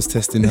stuff, but I was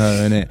testing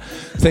her in it.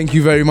 Thank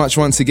you very much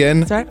once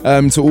again.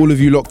 To all of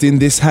you locked in,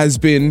 this has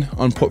been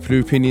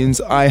Unpopular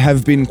Opinions. I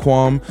have been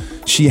Kwam.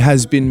 She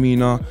has been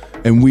Mina.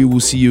 And we will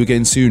see you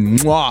again soon.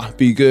 Mwah!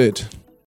 Be good.